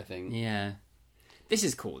pin-like, I think. Yeah. This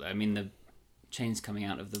is cool, though. I mean, the chains coming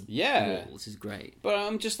out of the walls is great. But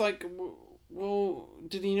I'm just like, well,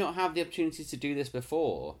 did he not have the opportunity to do this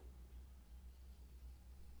before?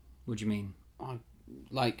 What do you mean?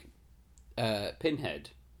 Like, Pinhead.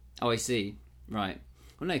 Oh, I see. Right.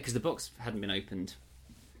 Well, no, because the box hadn't been opened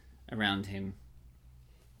around him.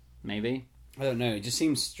 Maybe? I don't know. It just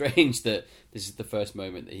seems strange that this is the first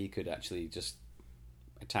moment that he could actually just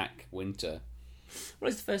attack Winter. Well,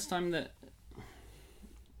 it's the first time that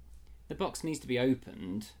the box needs to be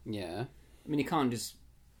opened. Yeah. I mean, he can't just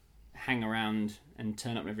hang around and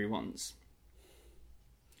turn up whenever he wants?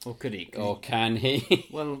 Or could he? Or can he?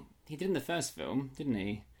 Well, he did in the first film, didn't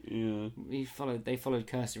he? Yeah. They followed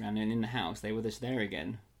Kirsty around, and in the house they were just there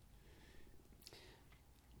again.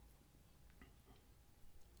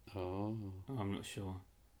 Oh. I'm not sure.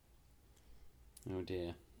 Oh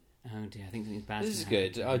dear. Oh dear, I think something's bad. This is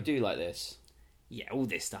good. I do like this. Yeah, all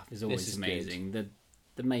this stuff is always is amazing.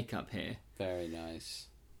 The makeup here. Very nice.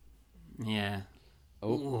 Yeah.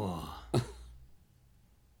 Oh.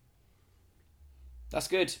 That's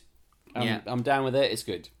good. Yeah. I'm down with it. It's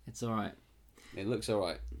good. It's alright. It looks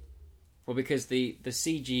alright. Well, because the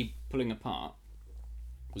CG pulling apart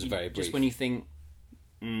Was very brief. just when you think,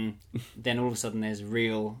 then all of a sudden there's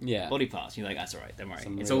real Yeah. body parts. You're like, that's alright, don't worry.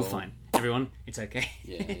 Some It's real- all fine. Everyone, it's okay.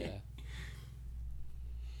 Yeah.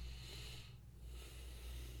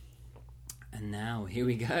 And now, here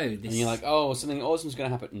we go. This... And you're like, oh, something awesome's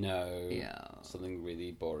going to happen. No. Yeah. Something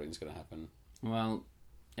really boring's going to happen. Well,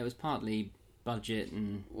 it was partly budget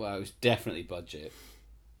and... Well, it was definitely budget.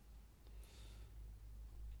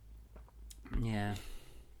 Yeah.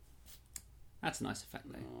 That's a nice effect,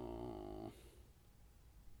 though.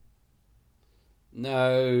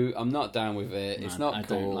 No, I'm not down with it. No, It's not I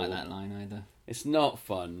cool. don't like that line either. It's not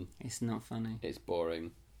fun. It's not funny. It's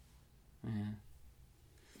boring. Yeah.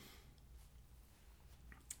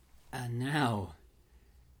 And now,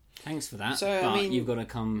 thanks for that. So, but I mean, you've got to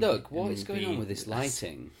come. Look, what and is going be- on with this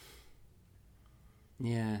lighting?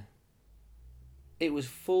 Yeah. It was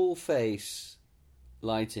full face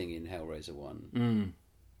lighting in Hellraiser 1. Mm.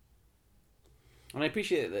 And I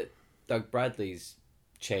appreciate that Doug Bradley's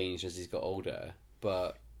changed as he's got older,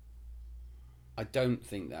 but I don't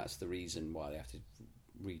think that's the reason why they have to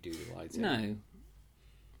redo the lighting. No.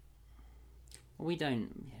 Well, we don't.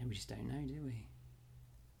 Yeah, we just don't know, do we?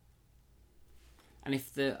 And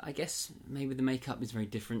I guess maybe the makeup is very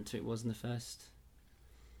different to it was in the first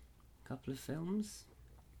couple of films.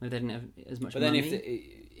 Maybe they didn't have as much But money. then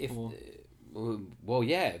if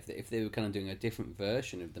they were kind of doing a different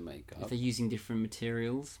version of the makeup, if they're using different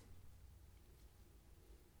materials.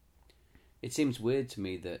 it seems weird to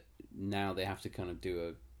me that now they have to kind of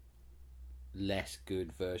do a less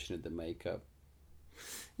good version of the makeup.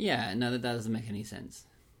 Yeah, no, that doesn't make any sense.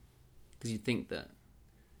 Because you'd think that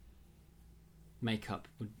makeup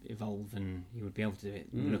would evolve and you would be able to do it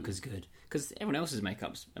look as good. Because everyone else's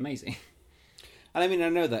makeup's amazing. And I mean, I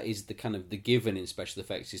know that is the kind of the given in special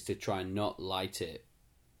effects is to try and not light it,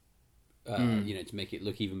 to make it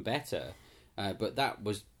look even better. But that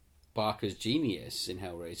was Barker's genius in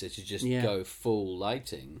Hellraiser, to just go full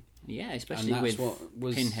lighting. Yeah, especially and that's with what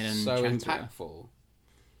was Pinhead and so Chatterer. impactful.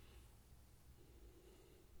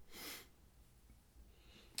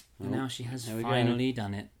 And now she has there we go. finally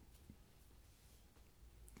done it.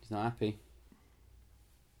 He's not happy.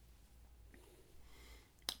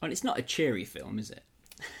 Well, it's not a cheery film, is it?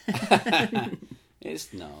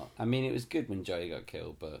 It's not. I mean, it was good when Joey got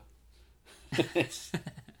killed, but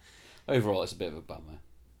overall, it's a bit of a bummer.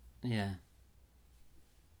 Yeah.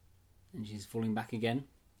 And she's falling back again.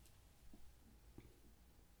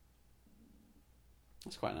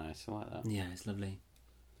 That's quite nice. I like that. Yeah, it's lovely.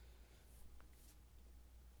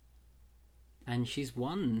 And she's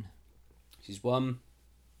won. She's won.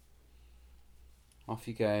 Off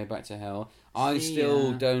you go, back to hell. I See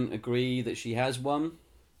still ya. don't agree that she has won.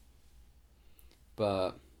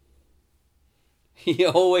 But he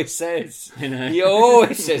always says, I know. he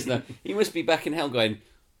always says no. He must be back in hell going,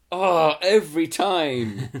 oh, every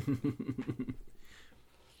time.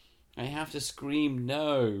 I have to scream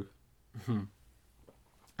no.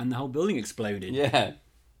 And the whole building exploded. Yeah.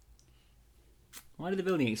 Why did the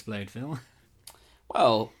building explode, Phil?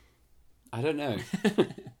 Well, I don't know.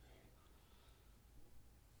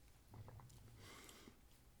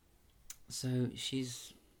 So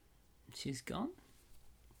she's gone?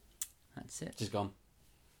 That's it. She's gone.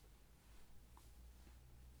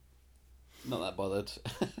 Not that bothered.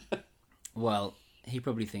 Well, he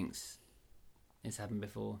probably thinks it's happened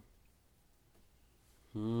before.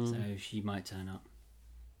 So she might turn up.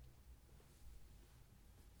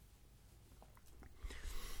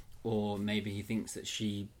 Or maybe he thinks that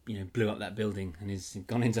she, blew up that building and has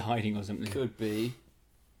gone into hiding or something. Could be.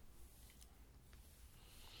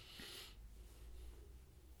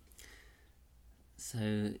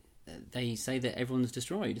 So they say that everyone's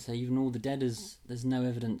destroyed. So even all the dead there's no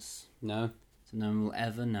evidence. No. So no one will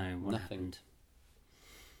ever know what Nothing. happened.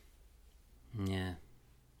 Yeah.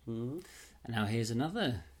 Mm-hmm. And now here's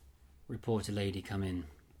another reporter lady come in.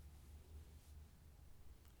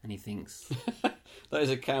 And he thinks... That is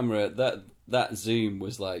a camera. That zoom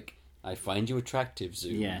was like, I find you attractive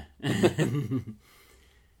zoom. Yeah.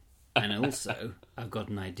 And also, I've got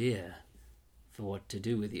an idea for what to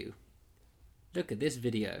do with you. Look at this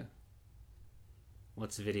video.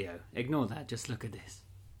 What's a video? Ignore that, just look at this.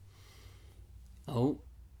 Oh,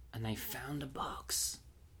 and they found a box.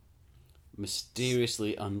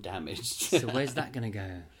 Mysteriously undamaged. So where's that going to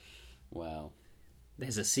go? Well,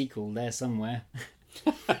 there's a sequel there somewhere.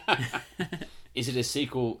 Is it a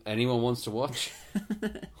sequel anyone wants to watch?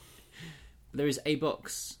 There is a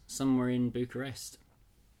box somewhere in Bucharest.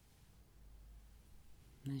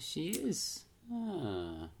 There she is.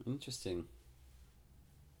 Ah, interesting.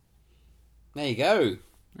 There you go.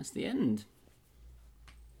 That's the end.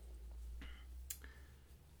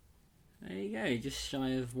 There you go, just shy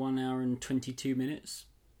of 1 hour and 22 minutes.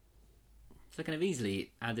 So I kind of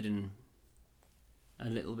easily added in a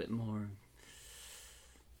little bit more.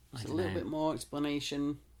 Just a little bit more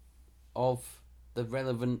explanation of the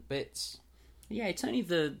relevant bits. Yeah, it's only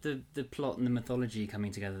the plot and the mythology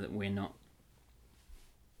coming together that we're not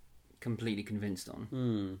completely convinced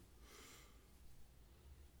on.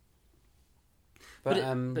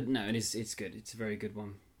 But no, it's good. It's a very good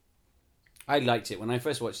one. I liked it. When I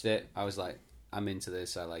first watched it, I was like, I'm into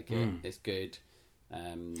this. I like it. It's good.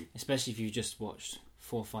 Especially if you just watched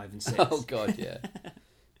 4, 5 and 6. Oh, God, yeah.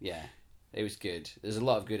 Yeah, it was good. There's a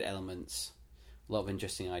lot of good elements. A lot of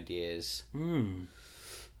interesting ideas. And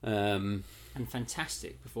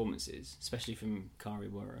fantastic performances, especially from Kari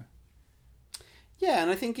Wara. Yeah, and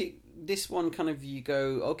I think this one kind of, you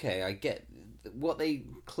go, okay, I get what they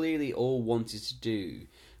clearly all wanted to do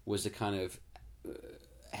was a kind of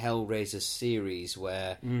Hellraiser series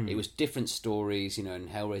where it was different stories, and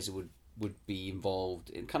Hellraiser would be involved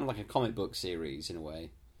in kind of like a comic book series in a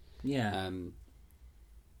way. Yeah. And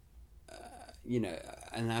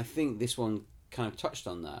I think this one kind of touched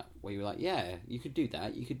on that, where you're like, yeah, you could do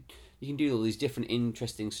that. You can do all these different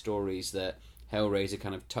interesting stories that Hellraiser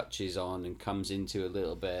kind of touches on and comes into a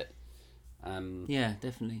little bit. Yeah,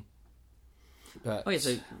 definitely. But,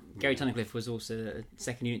 so Gary Tunnicliffe was also a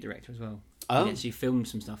second unit director as well. Oh. He actually filmed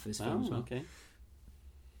some stuff for this film as well. Okay.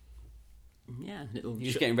 Yeah, little. He's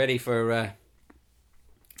just getting ready for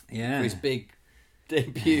his big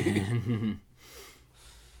debut.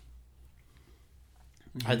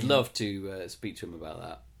 I'd love to speak to him about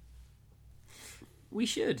that. We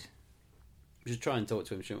should. We should try and talk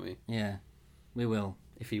to him, shouldn't we? Yeah, we will.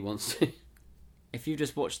 If he wants to. If you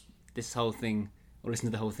just watched this whole thing, or listened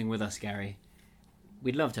to the whole thing with us, Gary,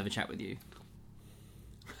 we'd love to have a chat with you.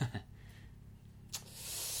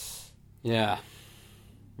 Yeah.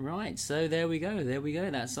 Right, so there we go.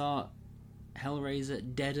 That's our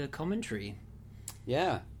Hellraiser Deader commentary.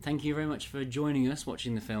 Yeah. Thank you very much for joining us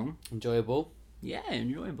watching the film. Enjoyable. Yeah,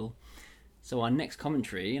 enjoyable. So our next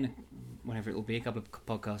commentary, and whenever it will be, a couple of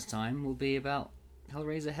podcasts time, will be about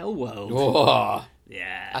Hellraiser Hellworld. Oh,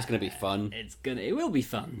 yeah, that's going to be fun. It will be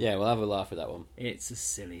fun. Yeah, we'll have a laugh at that one. It's a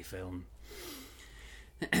silly film.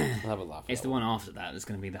 We'll have a laugh. It's the one after that that's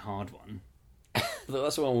going to be the hard one.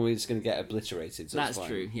 That's the one where we're just going to get obliterated. So that's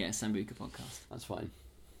true. Yeah, Sambuca podcast. That's fine.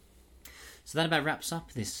 So that about wraps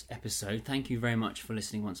up this episode. Thank you very much for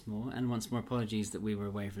listening once more, and once more apologies that we were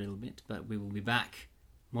away for a little bit, but we will be back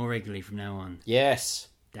more regularly from now on. Yes.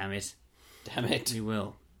 Damn it. We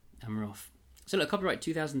will. And we're off. So look, copyright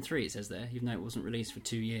 2003 it says there, even though it wasn't released for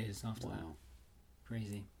 2 years after that.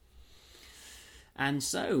 Crazy. And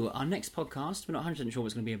so, our next podcast, we're not 100% sure what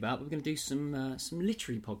it's going to be about, but we're going to do some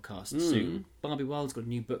literary podcasts soon. Barbie Wild's got a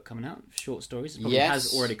new book coming out, short stories. It probably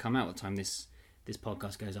has already come out by the time this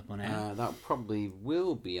podcast goes up on air. That probably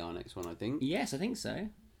will be our next one, I think. Yes, I think so.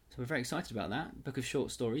 So we're very excited about that. Book of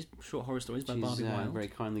short stories, short horror stories by Barbie Wild. Very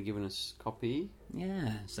kindly given us a copy.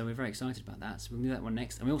 Yeah, so we're very excited about that. So we'll do that one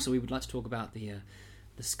next. And we would like to talk about the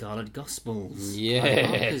Scarlet Gospels. Yes.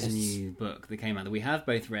 Parker's new book that came out that we have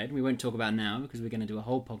both read. We won't talk about now because we're going to do a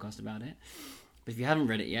whole podcast about it. But if you haven't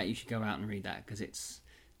read it yet, you should go out and read that because it's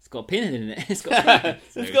got a pinhead in it. It's got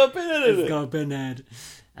a pinhead.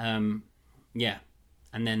 Yeah.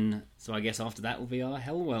 And then, so I guess after that will be our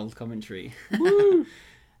Hellworld commentary. Woo!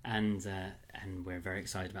 And we're very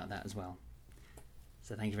excited about that as well.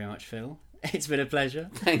 So thank you very much, Phil. It's been a pleasure.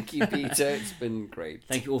 Thank you, Peter. It's been great.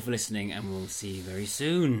 Thank you all for listening, and we'll see you very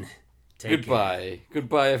soon. Goodbye.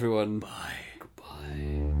 Goodbye, everyone. Bye.